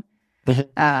Sully-Marlon.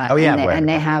 And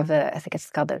they have, I think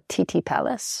it's called the TT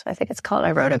Palace. I think it's called.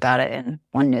 I wrote about it in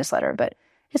one newsletter, but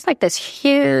it's like this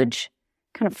huge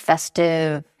kind of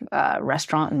festive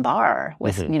restaurant and bar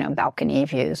with, balcony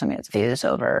views. I mean, it's views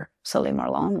over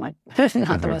Sully-Marlon, like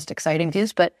not the most exciting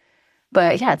views, but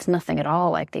yeah, it's nothing at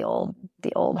all like the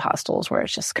old hostels where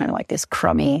it's just kind of like this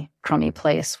crummy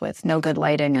place with no good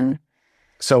lighting. And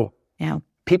so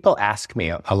people ask me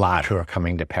a lot who are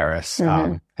coming to Paris.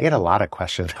 I get a lot of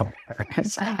questions on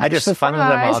Paris. I just funnel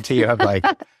them all to you. I'm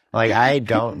like I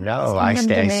don't know.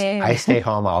 I stay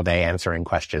home all day answering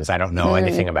questions. I don't know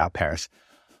anything about Paris.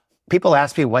 People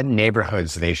ask me what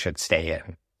neighborhoods they should stay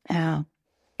in. Yeah.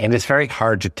 And it's very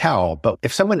hard to tell. But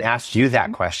if someone asked you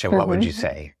that question, what would you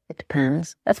say? It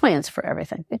depends. That's my answer for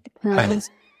everything. It depends.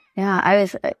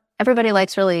 Everybody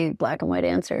likes really black and white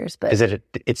answers, but is it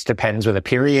depends with a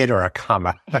period or a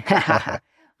comma? I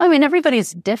mean,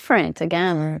 everybody's different.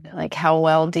 Again, like how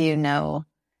well do you know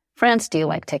France? Do you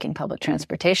like taking public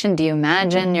transportation? Do you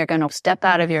imagine you're going to step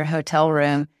out of your hotel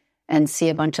room and see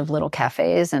a bunch of little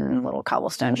cafes and little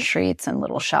cobblestone streets and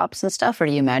little shops and stuff? Or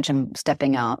do you imagine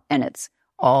stepping out and it's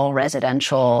all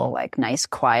residential, like nice,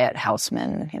 quiet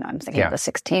housemen? I'm thinking of the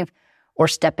 16th. Or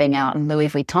stepping out and Louis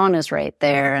Vuitton is right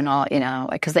there and all,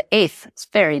 because the 8th is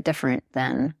very different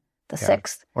than the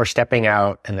 6th. Or stepping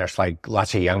out and there's like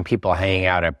lots of young people hanging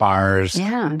out at bars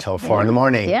until 4 in the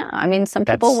morning. Yeah. I mean, some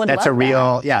people would love that.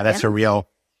 That's a real,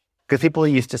 because people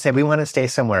used to say, we want to stay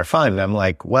somewhere fun. And I'm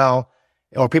like, well,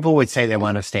 or people would say they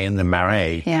want to stay in the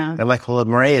Marais. Yeah. And I'm like, well, the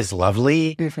Marais is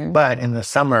lovely, but in the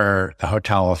summer, the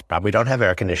hotels probably don't have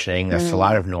air conditioning. There's a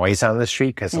lot of noise on the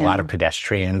street because a lot of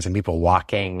pedestrians and people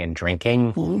walking and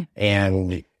drinking.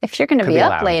 And if you're going to be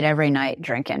up late every night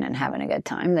drinking and having a good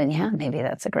time, then maybe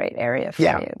that's a great area for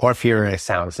you. Or if you're a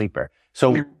sound sleeper.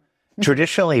 So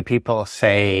traditionally people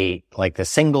say like the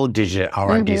single digit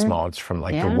arrondissements from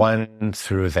like the 1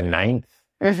 through the 9th.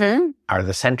 Are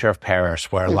the center of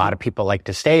Paris where a lot of people like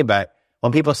to stay. But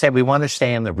when people say we want to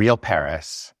stay in the real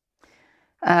Paris,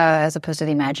 As opposed to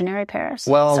the imaginary Paris.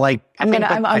 Well, so, like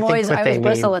I always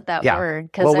bristle at that word.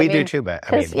 Well, we do too, but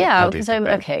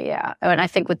And I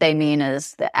think what they mean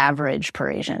is the average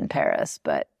Parisian Paris.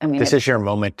 But I mean, this is your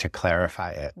moment to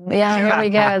clarify it. Yeah, here we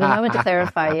go. The moment to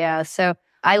clarify. Yeah. So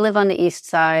I live on the east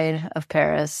side of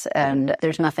Paris, and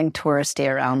there's nothing touristy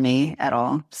around me at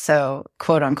all. So,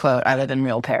 quote unquote, I live in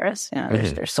real Paris. You know,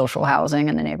 there's social housing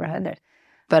in the neighborhood.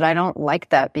 But I don't like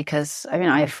that because, I mean,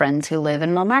 I have friends who live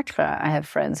in Montmartre. I have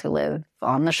friends who live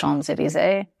on the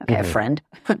Champs-Élysées. Okay, a friend.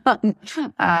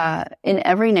 In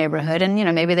every neighborhood. And, you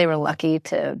know, maybe they were lucky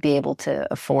to be able to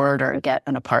afford or get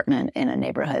an apartment in a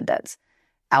neighborhood that's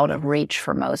out of reach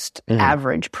for most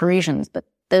average Parisians. But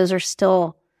those are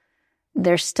still,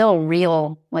 they're still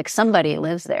real. Like somebody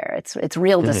lives there. It's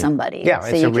real to somebody. Yeah, so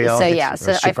it's a real. So yeah,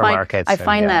 so I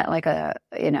find that like a,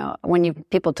 you know, when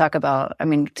people talk about, I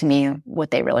mean, to me,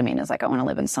 what they really mean is like I want to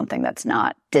live in something that's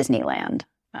not Disneyland.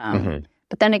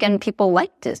 But then again, people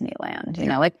like Disneyland. You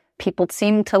know, like people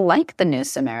seem to like the New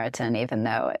Samaritan, even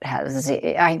though it has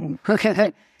even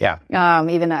though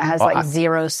it has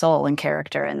zero soul and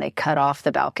character, and they cut off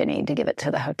the balcony to give it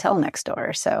to the hotel next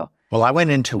door. So. Well, I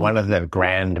went into one of the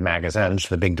grand magasins,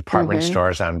 the big department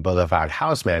stores on Boulevard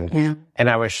Haussmann, and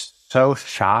I was so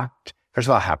shocked. First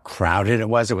of all, how crowded it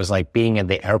was. It was like being in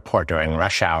the airport during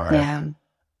rush hour. Yeah.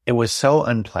 It was so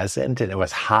unpleasant, and it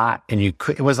was hot, and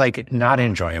it was like not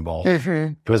enjoyable.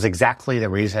 It was exactly the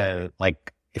reason,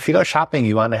 like, if you go shopping,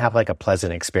 you want to have like a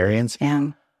pleasant experience.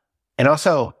 Yeah. And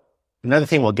also, another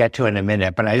thing we'll get to in a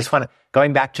minute, but I just want to,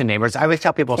 going back to neighborhoods, I always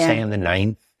tell people stay in the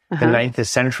Ninth. The Ninth is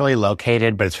centrally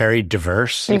located, but it's very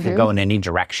diverse. You can go in any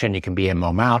direction. You can be in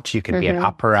Montmartre. You can be in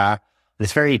Opera.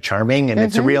 It's very charming, and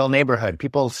it's a real neighborhood.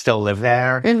 People still live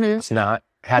there. It's not,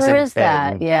 hasn't Where is been.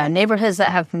 that? Yeah, neighborhoods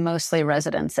that have mostly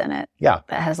residents in it. Yeah.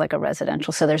 That has like a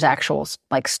residential. So there's actual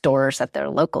like stores that their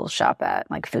locals shop at,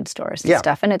 like food stores and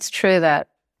stuff. And it's true that,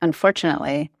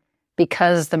 unfortunately,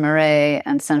 because the Marais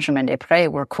and Saint-Germain-des-Prés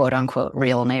were quote unquote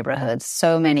real neighborhoods,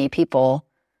 so many people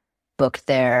booked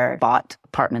there, bought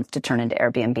apartments to turn into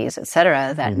Airbnbs, et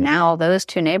cetera, that now those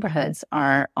two neighborhoods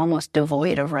are almost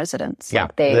devoid of residents. Yeah,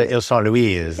 like the Ile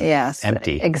Saint-Louis is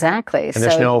empty. Exactly. And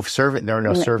there's no service. There are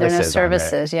no services. There are no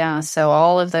services, yeah. So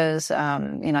all of those, you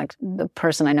know, like the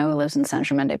person I know who lives in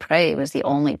Saint-Germain-des-Prés was the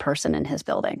only person in his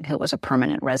building who was a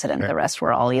permanent resident. Right. The rest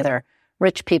were all either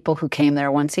rich people who came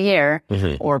there once a year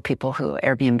or people who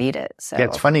Airbnb'd it. So yeah,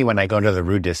 it's funny when I go to the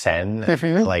Rue de Seine,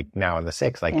 like now in the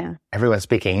 6th, like everyone's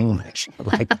speaking English.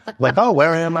 like, oh,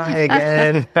 where am I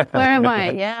again? Where am I?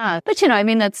 Yeah. But, you know, I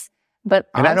mean, but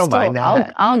I don't mind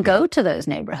that. I'll go to those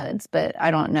neighborhoods, but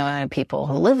I don't know any people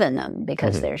who live in them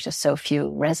because there's just so few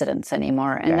residents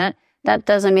anymore. And that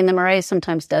does, I mean, the Marais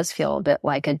sometimes does feel a bit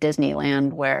like a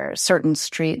Disneyland where certain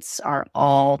streets are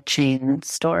all chain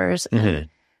stores.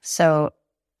 So,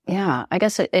 yeah, I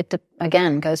guess it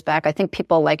again goes back. I think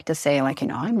people like to say, like, you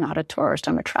know, I'm not a tourist,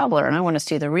 I'm a traveler, and I want to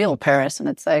see the real Paris. And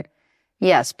it's like,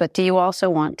 yes, but do you also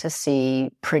want to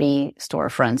see pretty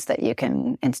storefronts that you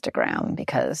can Instagram?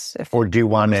 Because or do you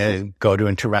want to go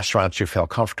into restaurants you feel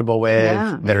comfortable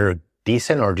with that are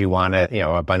decent, or do you want to, you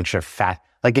know, a bunch of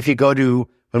like if you go to,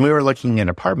 when we were looking at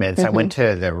apartments, I went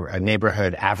to the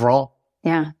neighborhood Avril.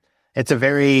 Yeah. It's a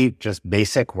very just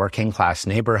basic working class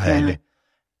neighborhood. Yeah.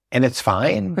 And it's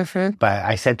fine. But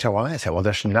I said to one, well,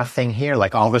 there's nothing here.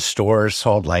 Like all the stores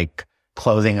sold like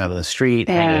clothing on the street,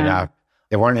 hanging up.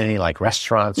 There weren't any like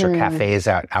restaurants or cafes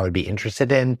that I would be interested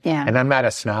in. Yeah. And I'm not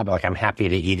a snob. Like I'm happy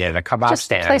to eat at a kebab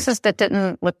stand. Places that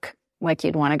didn't look like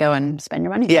you'd want to go and spend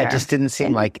your money there. Yeah, it just didn't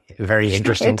seem like very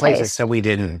interesting places. So we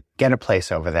didn't get a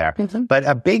place over there. But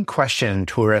a big question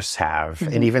tourists have,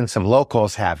 and even some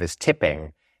locals have, is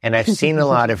tipping. And I've seen a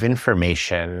lot of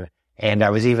information. And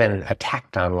I was even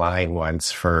attacked online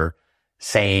once for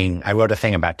saying, I wrote a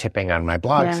thing about tipping on my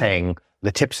blog saying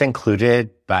the tip's included,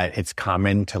 but it's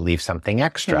common to leave something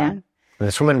extra. Yeah. And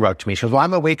this woman wrote to me, she goes, well,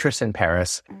 I'm a waitress in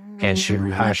Paris. And she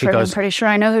goes, I'm pretty sure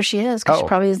I know who she is because she's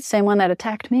probably the same one that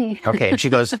attacked me. Okay. And she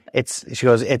goes,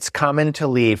 it's common to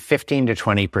leave 15 to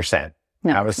 20%.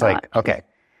 No, I was like, okay.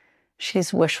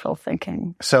 She's wishful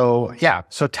thinking. So, yeah.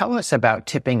 So tell us about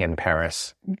tipping in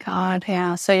Paris. God,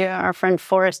 yeah. So our friend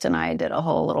Forrest and I did a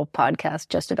whole little podcast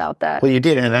just about that. Well, you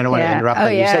did, and I don't want to interrupt,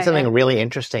 but you said something really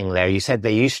interesting there. You said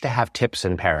they used to have tips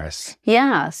in Paris.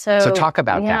 Yeah. So talk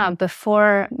about that. Yeah,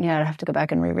 I'd have to go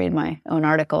back and reread my own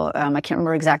article. I can't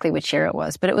remember exactly which year it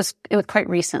was, but it was quite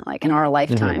recent, like in our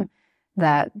lifetime,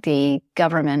 that the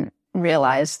government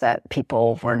realized that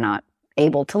people were not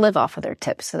able to live off of their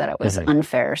tips, so that it was an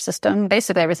unfair system.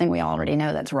 Basically, everything we already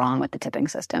know that's wrong with the tipping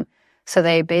system. So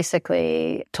they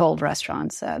basically told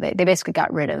restaurants, they basically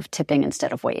got rid of tipping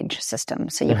instead of wage system.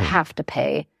 So you have to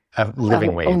pay a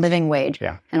living wage. A living wage.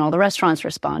 Yeah. And all the restaurants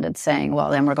responded saying,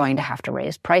 well, then we're going to have to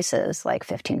raise prices like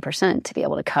 15% to be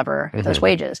able to cover those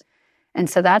wages. And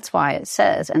so that's why it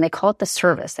says, and they call it the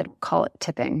service. They don't call it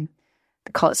tipping.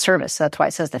 They call it service. So that's why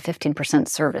it says the 15%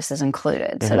 service is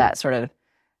included. So that sort of,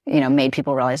 made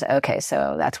people realize, okay,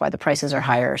 so that's why the prices are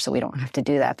higher, so we don't have to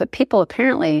do that. But people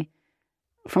apparently,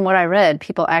 from what I read,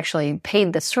 people actually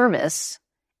paid the service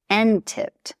and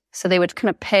tipped. So they would kind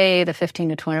of pay the 15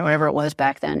 to 20, whatever it was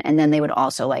back then, and then they would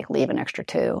also like leave an extra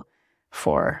 2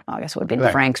 for, I guess it would be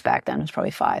francs back then. It was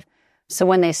probably 5. So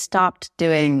when they stopped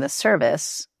doing the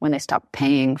service, when they stopped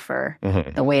paying for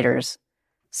the waiter's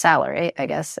salary, I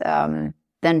guess,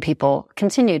 then people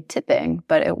continued tipping,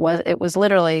 but it was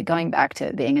literally going back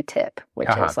to being a tip, which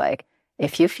is like,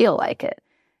 if you feel like it.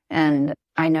 And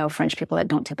I know French people that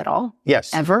don't tip at all.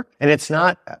 Yes. Ever. And it's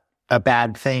not a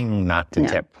bad thing not to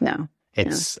tip. No.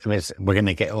 We're going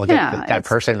to get, that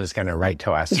person is going to write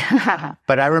to us.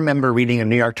 But I remember reading a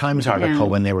New York Times article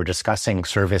when they were discussing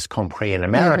service compris in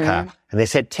America. And they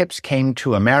said tips came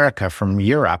to America from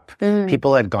Europe.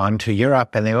 People had gone to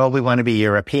Europe and we want to be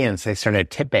Europeans. They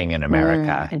started tipping in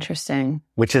America. Interesting.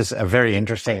 Which is a very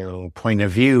interesting point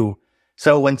of view.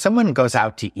 So when someone goes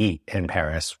out to eat in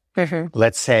Paris,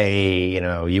 let's say,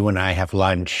 you and I have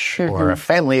lunch or a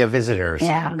family of visitors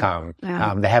come,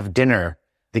 they have dinner.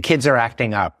 The kids are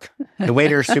acting up. The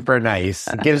waiter's super nice.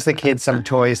 Gives the kids some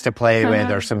toys to play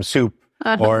with or some soup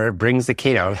or brings the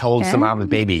kid out, holds the mom and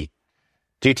baby.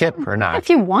 Do you tip or not? If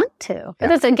you want to.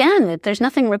 But again, there's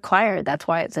nothing required. That's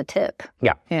why it's a tip.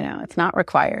 Yeah. It's not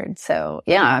required. So,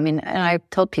 and I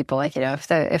told people, if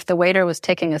the waiter was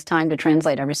taking his time to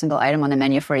translate every single item on the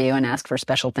menu for you and ask for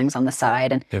special things on the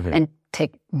side and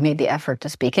made the effort to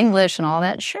speak English and all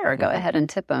that, sure, go ahead and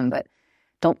tip them. But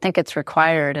don't think it's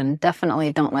required, and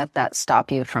definitely don't let that stop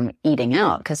you from eating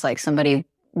out. Because like somebody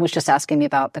was just asking me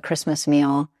about the Christmas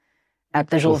meal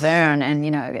at the Jules Verne, and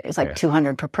it's like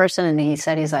 $200 per person. And he's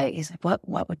like,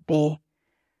 what would be?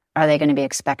 Are they going to be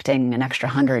expecting an extra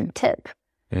 100 tip?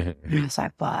 And I was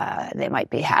like, well, they might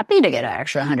be happy to get an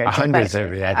extra 100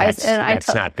 tip.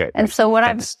 That's not good. And so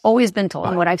I've always been told,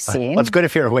 and what I've seen. Well, it's good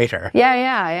if you're a waiter. Yeah.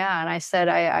 And I said,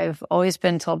 I've always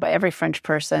been told by every French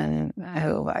person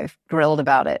who I've grilled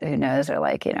about it, who knows, they're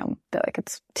like,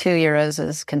 it's €2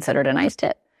 is considered a nice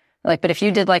tip. Like, but if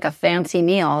you did like a fancy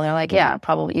meal, they're like, you'd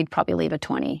probably leave a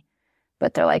 20.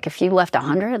 But they're like, if you left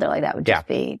 100, they're like, that would just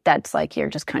that's like, you're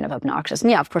just kind of obnoxious.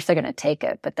 And of course they're going to take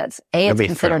it, but it's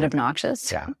considered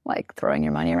obnoxious, like throwing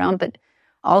your money around. But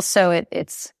also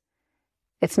it's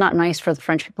not nice for the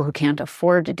French people who can't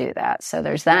afford to do that. So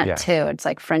there's that too. It's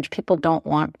like French people don't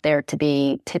want there to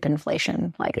be tip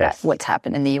inflation like that, what's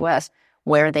happened in the US,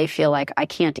 where they feel like I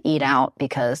can't eat out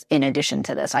because in addition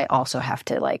to this, I also have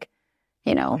to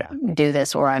do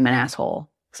this or I'm an asshole.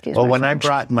 When I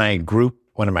brought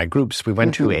one of my groups, we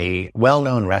went to a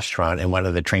well-known restaurant in one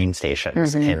of the train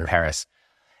stations in Paris.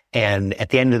 And at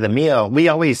the end of the meal, we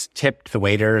always tipped the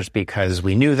waiters because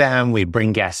we knew them. We'd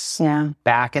bring guests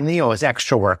back, and it was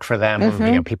extra work for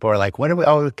them. People were like,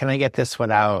 can I get this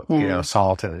without,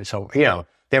 salt? And so,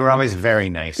 they were always very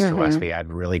nice to us. We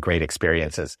had really great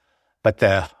experiences. But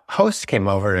the host came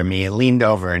over to me and leaned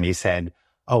over and he said,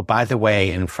 oh, by the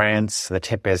way, in France, the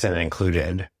tip isn't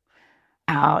included.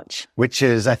 Ouch. Which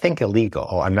is, I think,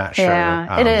 illegal. I'm not sure.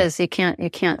 Yeah, it is. You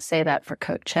can't say that for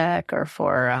coat check or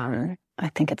for, I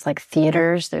think it's like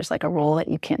theaters. There's like a rule that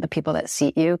the people that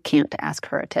seat you can't ask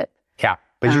for a tip. Yeah.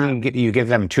 But you give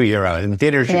them €2. In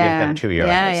theaters, you give them €2.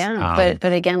 Yeah.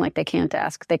 But again, like they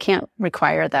can't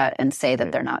require that and say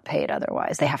that they're not paid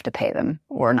otherwise. They have to pay them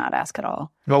or not ask at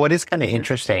all. Well, what is kind of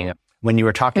interesting, when you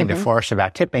were talking to Forrest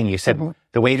about tipping, you said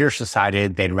the waiters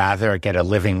decided they'd rather get a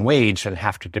living wage than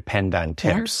have to depend on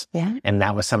tips. Yeah. And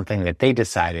that was something that they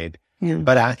decided. Yeah.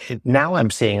 But now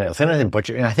I'm seeing it in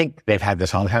butcher, and I think they've had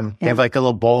this all the time. They have like a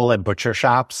little bowl at butcher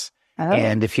shops. Oh.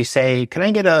 And if you say, can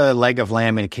I get a leg of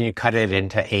lamb and can you cut it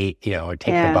into 8, or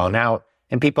take the bone out?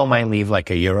 And people might leave like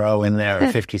 €1 in there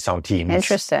or 50 centimes.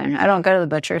 Interesting. I don't go to the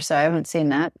butcher, so I haven't seen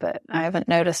that, but I haven't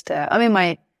noticed. I mean,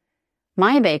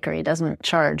 my bakery doesn't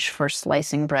charge for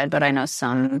slicing bread, but I know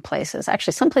some places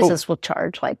will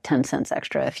charge like 10 cents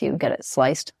extra if you get it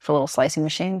sliced for a little slicing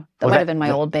machine. That might have been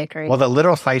my old bakery. Well, the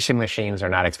little slicing machines are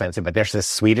not expensive, but there's this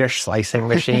Swedish slicing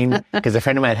machine because a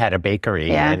friend of mine had a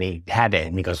bakery and he had it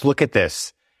and he goes, look at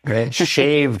this. It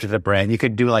shaved the bread. You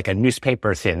could do like a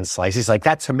newspaper thin slice. He's like,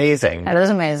 that's amazing. That is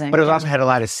amazing. But it also had a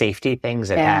lot of safety things.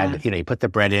 It had, you put the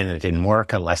bread in and it didn't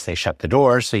work unless they shut the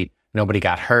door. So nobody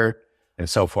got hurt. And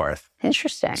so forth.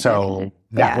 Interesting. So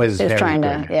That was very trying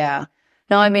good.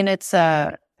 No, I mean, it's,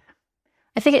 I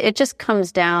think it just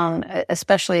comes down,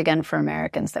 especially again for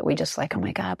Americans, that we just like, oh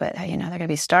my God, but they're going to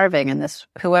be starving. And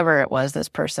whoever it was, this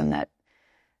person that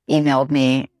emailed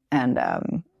me and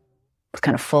was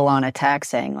kind of full on attack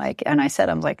saying and I said,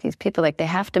 I'm like, these people, they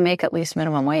have to make at least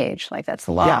minimum wage. That's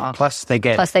the law. Yeah, plus they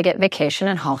get vacation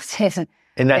and holidays.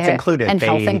 And that's included. And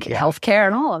health care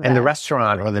and all of that. And the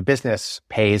restaurant or the business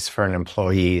pays for an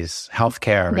employee's health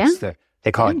care. Yeah.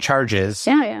 They call it charges.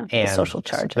 And the social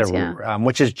charges,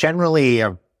 which is generally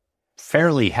a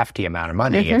fairly hefty amount of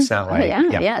money. It's not like...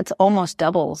 it's almost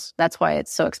doubles. That's why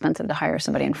it's so expensive to hire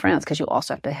somebody in France, because you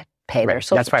also have to pay their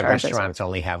social charges. That's why restaurants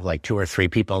only have 2 or 3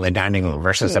 people in the dining room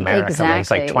versus America.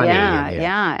 Exactly. It's 20.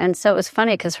 And so it was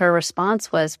funny because her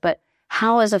response was, but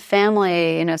how is a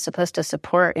family, supposed to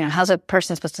support, how's a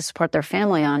person supposed to support their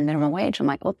family on minimum wage? I'm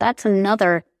like, well, that's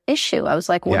another issue. I was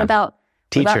like, what about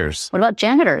teachers? What about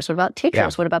janitors? What about teachers?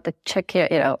 Yeah. What about the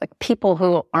people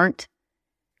who aren't?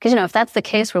 Because, if that's the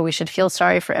case where we should feel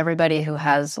sorry for everybody who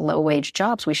has low wage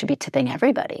jobs, we should be tipping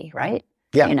everybody, right?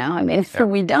 Yeah.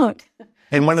 We don't.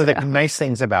 And one of the nice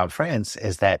things about France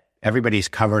is that everybody's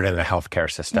covered in the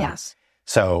healthcare system. Yes.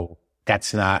 So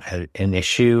that's not an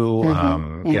issue.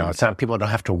 It's not, people don't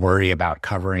have to worry about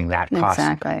covering that cost.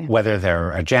 Exactly. Whether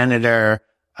they're a janitor,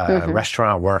 a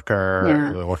restaurant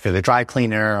worker, or if they're the dry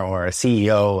cleaner, or a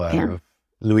CEO of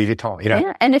Louis Vuitton,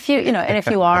 Yeah, and if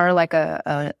you are like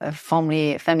a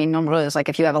famille nombreuse,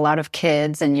 if you have a lot of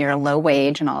kids and you're low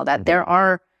wage and all that, there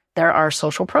are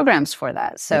social programs for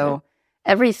that. So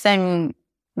everything,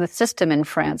 the system in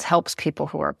France helps people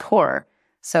who are poor.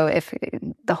 So if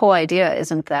the whole idea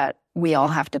isn't that we all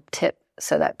have to tip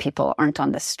so that people aren't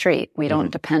on the street. We don't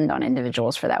depend on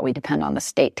individuals for that. We depend on the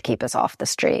state to keep us off the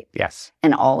street. Yes.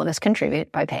 And all of us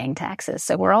contribute by paying taxes.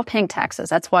 So we're all paying taxes.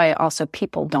 That's why also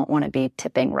people don't want to be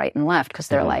tipping right and left, because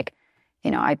they're like,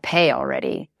 I pay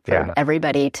already for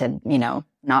everybody to,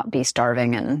 not be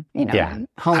starving and,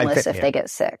 homeless if they get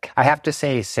sick. I have to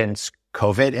say, since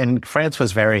COVID, and France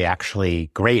was very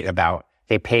actually great about,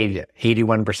 they paid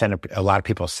 81% of a lot of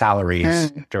people's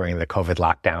salaries during the COVID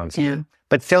lockdowns. Yeah.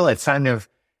 But still, it's kind of,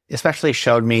 especially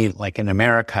showed me, in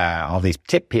America, all these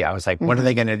tip people. I was like, what are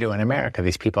they going to do in America?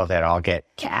 These people that all get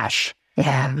cash.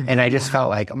 Yeah. And I just felt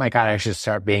like, oh my God, I should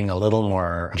start being a little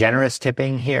more generous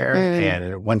tipping here.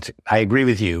 And once I agree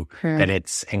with you that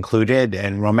it's included,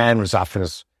 and Romain was often,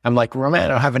 I'm like, Romain, I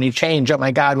don't have any change. Oh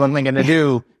my God, what am I going to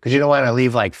do? Because you don't want to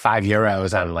leave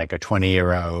 €5 on a 20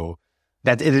 €.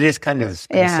 That it is kind of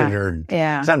considered,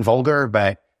 it's not vulgar,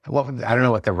 but I don't know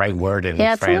what the right word in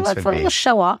France would be. It's a little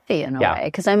show-offy in a way.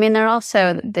 Because,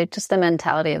 they're just the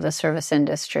mentality of the service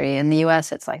industry. In the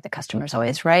U.S., it's like the customer's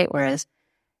always right, whereas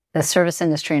the service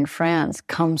industry in France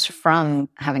comes from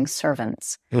having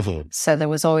servants. So there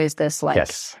was always this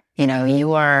it's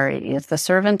the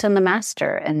servant and the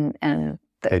master and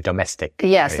the domestic.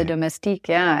 Yes, the domestique,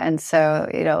 And so,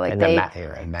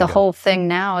 the whole thing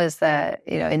now is that,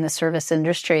 in the service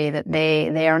industry, that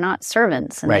they are not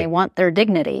servants and they want their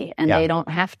dignity and they don't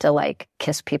have to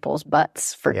kiss people's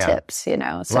butts for tips,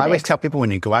 So I always tell people, when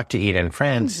you go out to eat in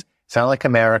France, it's not like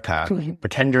America.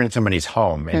 Pretend you're in somebody's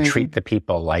home and treat the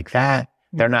people like that.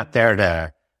 They're not there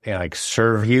to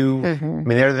serve you.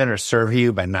 They're there to serve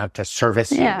you, but not to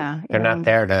service you. They're not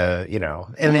there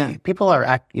to, people are,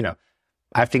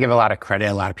 I have to give a lot of credit.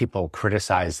 A lot of people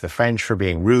criticize the French for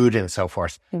being rude and so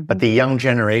forth. But the young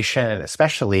generation,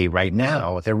 especially right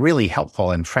now, they're really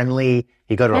helpful and friendly.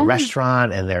 You go to a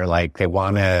restaurant and they're they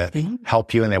want to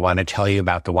help you and they want to tell you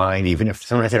about the wine, even if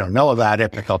sometimes they don't know about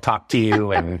it, but they'll talk to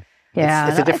you. And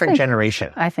it's a different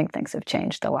generation. I think things have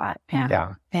changed a lot.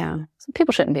 Yeah. So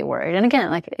people shouldn't be worried. And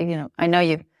again, I know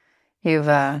you've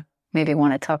maybe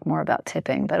want to talk more about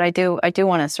tipping, but I do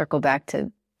want to circle back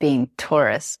to being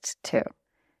tourists too.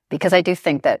 Because I do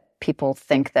think that people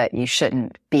think that you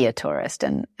shouldn't be a tourist.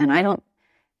 And I don't,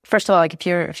 first of all, if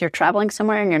you're traveling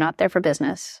somewhere and you're not there for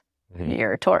business,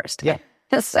 you're a tourist. Yeah.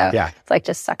 So it's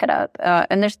just suck it up.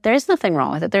 And there's nothing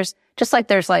wrong with it. There's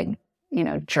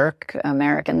jerk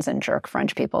Americans and jerk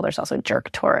French people. There's also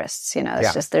jerk tourists.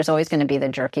 There's always going to be the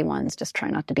jerky ones. Just try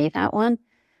not to be that one.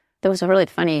 There was a really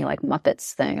funny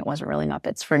Muppets thing. It wasn't really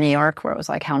Muppets for New York, where it was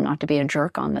how not to be a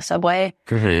jerk on the subway.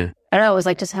 I don't know. It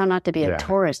was just how not to be a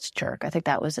tourist jerk. I think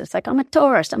that was it's I'm a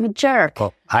tourist. I'm a jerk.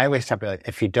 Well, I always tell people,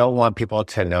 if you don't want people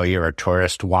to know you're a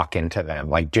tourist, walk into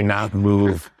them. Do not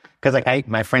move. Because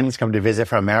my friends come to visit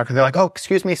from America. They're like, oh,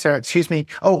 excuse me, sir. Excuse me.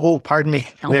 Oh, pardon me.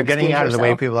 They're getting out of the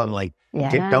way. People, I'm like,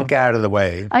 don't get out of the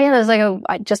way. Oh yeah.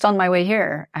 There's just on my way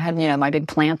here, I had, my big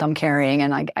plant I'm carrying,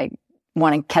 and I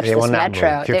want to catch this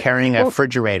metro. If you're carrying a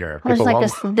refrigerator, people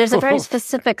won't. There's a very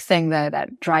specific thing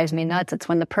that drives me nuts. It's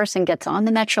when the person gets on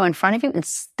the metro in front of you and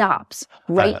stops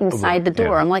right inside the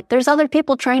door. I'm like, there's other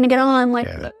people trying to get on. I'm like,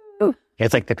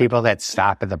 it's like the people that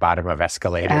stop at the bottom of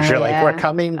escalators. You're like, we're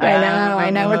coming down. I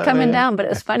know, we're coming down. But it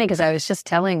was funny because I was just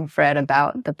telling Fred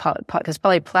about because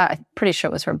Polly Platt, I'm pretty sure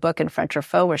it was her book in French or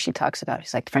Faux where she talks about,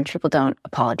 she's like, French people don't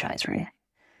apologize for anything.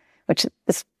 Which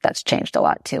that's changed a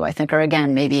lot too, I think. Or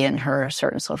again, maybe in her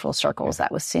certain social circles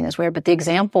that was seen as weird. But the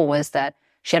example was that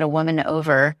she had a woman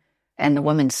over and the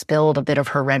woman spilled a bit of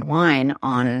her red wine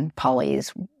on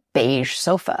Polly's beige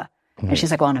sofa. And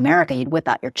she's like, well, in America, you'd whip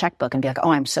out your checkbook and be like,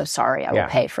 oh, I'm so sorry. I will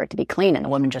pay for it to be clean. And the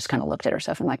woman just kind of looked at her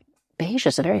sofa and like, beige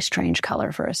is a very strange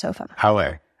color for a sofa.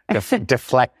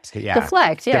 Deflect, yeah.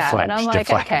 Deflect, yeah. And I'm like,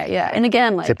 okay, yeah. And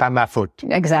again, like... C'est pas ma faute.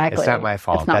 Exactly. It's not my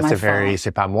fault. That's a very,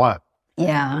 c'est pas moi.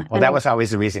 Yeah. Well, that was always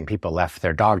the reason people left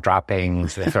their dog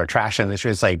droppings, they throw trash in the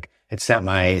street. It's like, it's not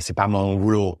c'est pas mon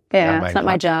rule. Yeah, it's not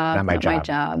my job. Not my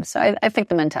job. So I think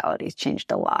the mentality's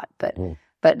changed a lot.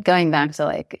 But going back to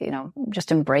like, you know,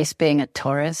 just embrace being a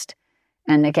tourist.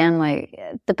 And again, like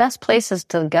the best places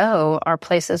to go are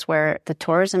places where the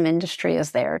tourism industry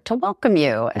is there to welcome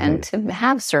you and to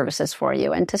have services for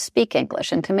you and to speak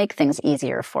English and to make things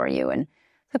easier for you. And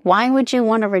like, why would you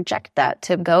want to reject that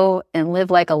to go and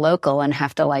live like a local and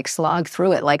have to like slog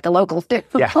through it like the locals do?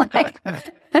 Yeah.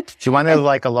 Do you want to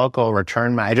like a local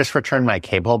I just returned my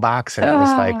cable box and it was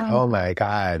like, oh my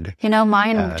God. You know,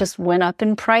 mine just went up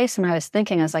in price and I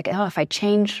was like, oh, if I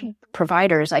change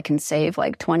providers, I can save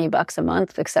like $20 a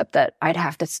month, except that I'd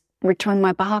have to return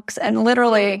my box and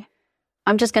literally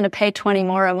I'm just going to pay 20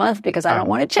 more a month because I don't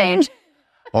want to change.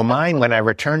 Well, mine, when I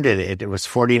returned it was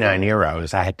 49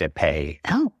 euros I had to pay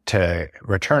to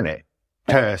return it.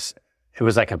 It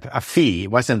was like a fee.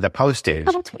 It wasn't the postage.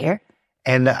 Oh, that's weird.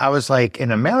 And I was like,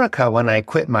 in America, when I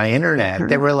quit my internet,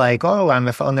 they were like, on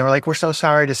the phone, they were like, we're so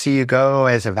sorry to see you go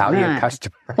as a valued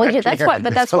customer. Well,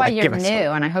 that's why you're new,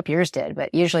 and I hope yours did.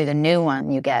 But usually the new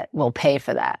one you get will pay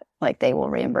for that. Like they will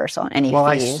reimburse on any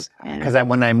fees. Because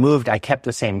when I moved, I kept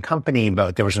the same company,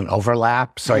 but there was an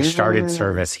overlap. So I started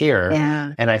service here.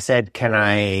 Yeah. And I said,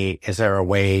 is there a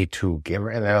way to give her?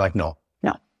 And they're like, no.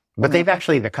 But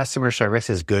the customer service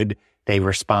is good. They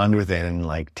respond within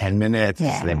like 10 minutes.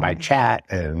 Yeah. They might chat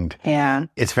and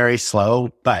it's very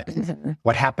slow. But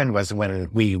what happened was when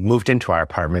we moved into our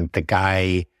apartment, the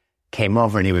guy came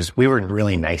over and we were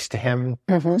really nice to him.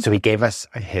 So he gave us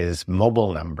his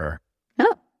mobile number.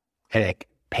 Oh. And it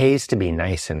pays to be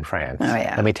nice in France. Oh,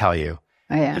 yeah. Let me tell you.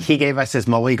 Oh, yeah. He gave us his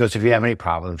mobile. He goes, if you have any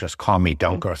problems, just call me.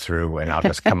 Don't go through and I'll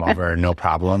just come over. No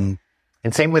problem.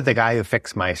 And same with the guy who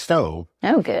fixed my stove.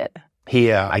 Oh, good.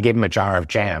 I gave him a jar of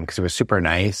jam because it was super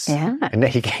nice. Yeah. And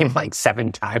then he came like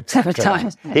 7 times. 7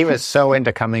 times. He was so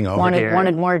into coming over here.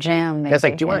 Wanted more jam. Maybe. I was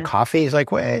like, do you want coffee? He's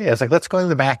like, wait. I was like, let's go in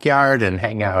the backyard and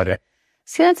hang out.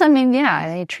 See,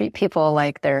 they treat people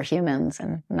like they're humans.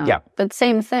 But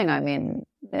same thing. I mean,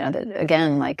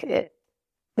 again, like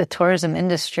the tourism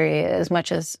industry, as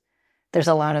much as there's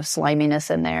a lot of sliminess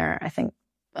in there, I think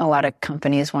a lot of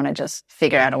companies want to just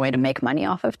figure out a way to make money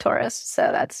off of tourists. So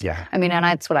that's, and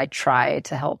that's what I try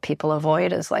to help people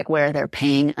avoid is like where they're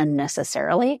paying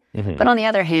unnecessarily. But on the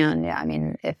other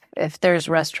hand, if there's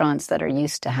restaurants that are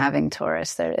used to having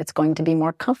tourists, it's going to be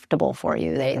more comfortable for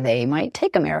you. They might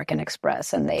take American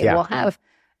Express and they will have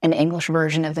an English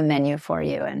version of the menu for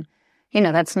you. And,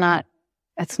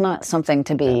 that's not something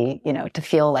to be, to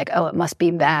feel like, oh, it must be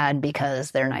bad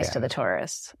because they're nice to the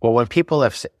tourists. Well, when people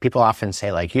often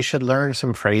say like, you should learn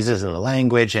some phrases in the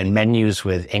language and menus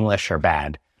with English are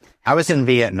bad. I was in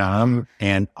Vietnam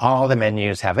and all the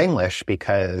menus have English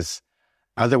because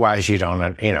otherwise you don't,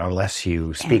 unless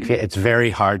you speak, it's very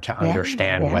hard to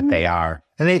understand what they are.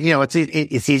 And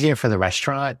it's easier for the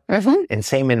restaurant. And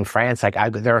same in France.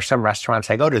 Like there are some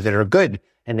restaurants I go to that are good.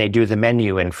 And they do the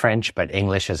menu in French, but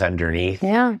English is underneath.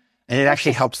 Yeah. And it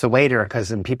actually helps the waiter because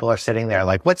then people are sitting there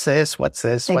like, what's this? What's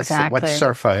this? What's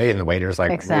surfeit? And the waiter's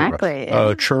like,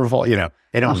 churval.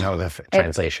 They don't know the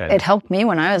translation. It helped me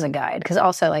when I was a guide because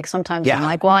also like sometimes I'm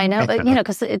like, well, I know,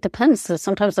 because it depends. So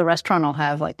sometimes the restaurant will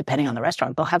have like, depending on the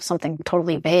restaurant, they'll have something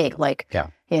totally vague like,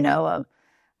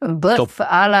 boeuf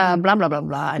a la blah, blah, blah,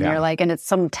 blah. And you're like, and it's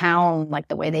some town, like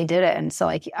the way they did it. And so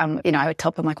like, I would tell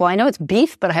them like, well, I know it's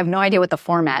beef, but I have no idea what the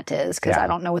format is because I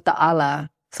don't know what the a la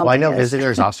something Well, I know is.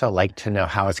 Visitors also like to know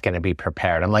how it's going to be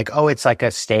prepared. I'm like, oh, it's like a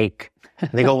steak.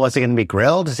 And they go, well, is it going to be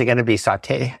grilled? Is it going to be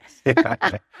sauteed?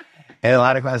 And a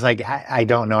lot of guys like, I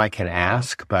don't know. I can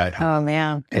ask, but oh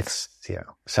man, it's,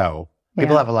 so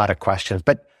people have a lot of questions,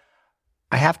 but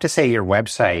I have to say your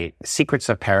website,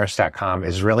 secretsofparis.com,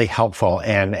 is really helpful.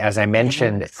 And as I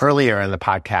mentioned earlier in the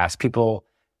podcast, people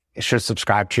should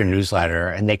subscribe to your newsletter,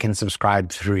 and they can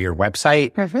subscribe through your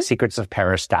website,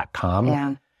 secretsofparis.com.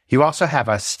 Yeah. You also have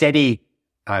a Steady,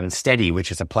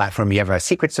 which is a platform. You have a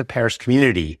Secrets of Paris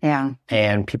community. Yeah.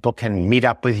 And people can meet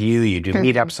up with you. You do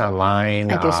meetups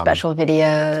online. I do special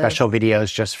videos. Special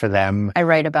videos just for them. I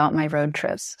write about my road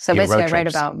trips. So basically I write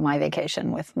about my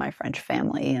vacation with my French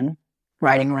family and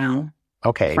riding around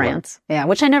France. Well, yeah,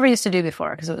 which I never used to do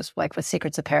before because it was like with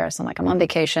Secrets of Paris. I'm like, I'm on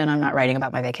vacation. I'm not writing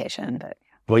about my vacation. But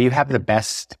well, you have the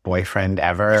best boyfriend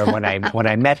ever. When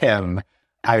I met him,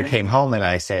 I came home and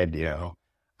I said,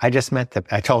 I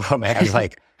told him, I was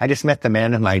like, I just met the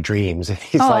man of my dreams.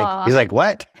 He's like,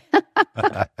 what?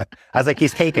 I was like,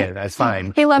 he's taken. That's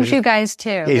fine. He loves you guys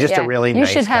too. He's just a really nice guy.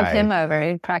 You should have him over.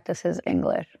 He'd practice his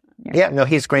English. Yeah, no,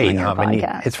 he's great.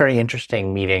 And it's very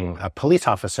interesting meeting a police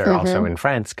officer also in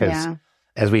France because,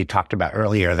 as we talked about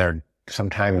earlier, they're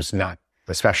sometimes not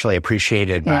especially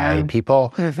appreciated by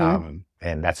people. And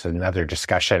that's another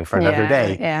discussion for another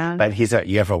day. Yeah. But you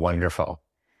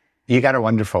got a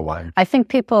wonderful one. I think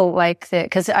people like that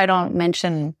because I don't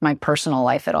mention my personal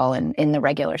life at all in the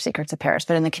regular Secrets of Paris,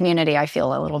 but in the community, I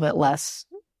feel a little bit less.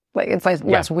 Like it's like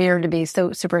less weird to be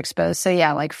so super exposed. So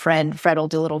yeah, like Fred will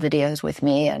do little videos with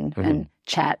me and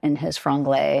chat in his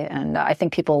franglais. And I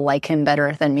think people like him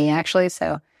better than me actually.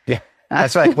 So yeah,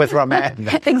 that's like with Romain.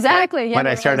 Exactly. Yeah, when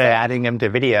I started adding him to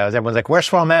videos, everyone's like,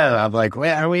 "Where's Romain?" I'm like,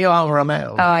 "Where are we all,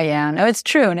 Romain?" Oh yeah, no, it's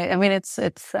true. And it's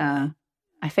I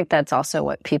think that's also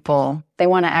what they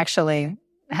want to actually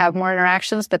have more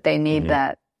interactions, but they need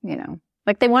that,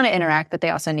 like they want to interact, but they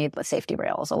also need the safety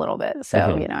rails a little bit.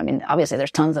 So, obviously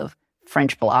there's tons of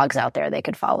French blogs out there they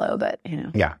could follow, but,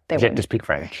 Yeah, you have to speak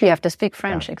French. You have to speak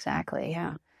French, exactly,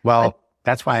 yeah. Well,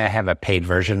 that's why I have a paid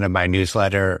version of my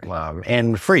newsletter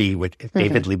and free with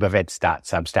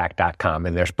davidleibovitz.substack.com.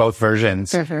 And there's both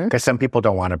versions because some people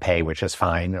don't want to pay, which is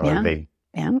fine, or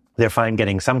they're fine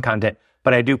getting some content.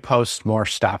 But I do post more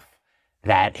stuff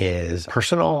that is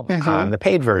personal on the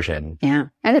paid version. Yeah.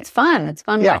 And it's fun. It's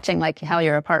fun watching like how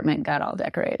your apartment got all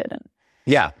decorated. And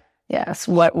yes,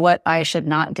 what I should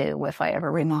not do if I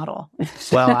ever remodel.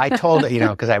 Well, I told,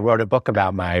 because I wrote a book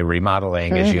about my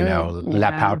remodeling, as you know,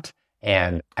 La Pout.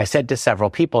 And I said to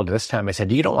several people this time, I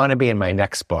said, you don't want to be in my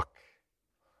next book.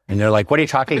 And they're like, what are you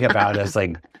talking about? I was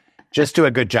like, just do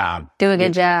a good job. Do a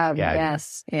good job. Yeah.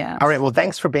 Yes. Yeah. All right. Well,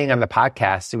 thanks for being on the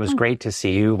podcast. It was great to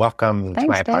see you. Welcome to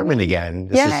my apartment again.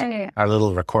 This is our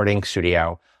little recording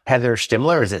studio. Heather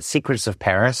Stimmler is at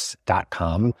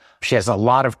secretsofparis.com. She has a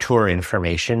lot of tour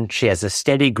information. She has a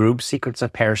steady group, Secrets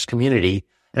of Paris Community.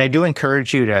 And I do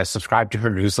encourage you to subscribe to her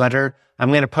newsletter. I'm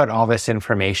going to put all this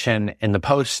information in the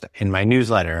post in my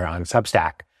newsletter on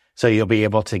Substack. So you'll be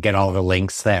able to get all the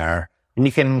links there. And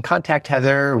you can contact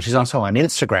Heather. She's also on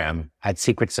Instagram at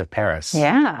Secrets of Paris.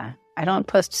 Yeah. I don't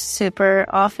post super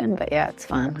often, but yeah, it's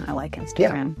fun. I like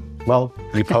Instagram. Yeah. Well,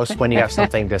 you post when you have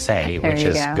something to say, which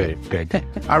is good.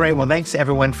 All right. Well, thanks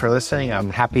everyone for listening.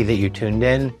 I'm happy that you tuned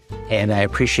in and I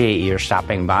appreciate your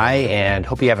stopping by and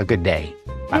hope you have a good day.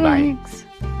 Bye-bye. Thanks.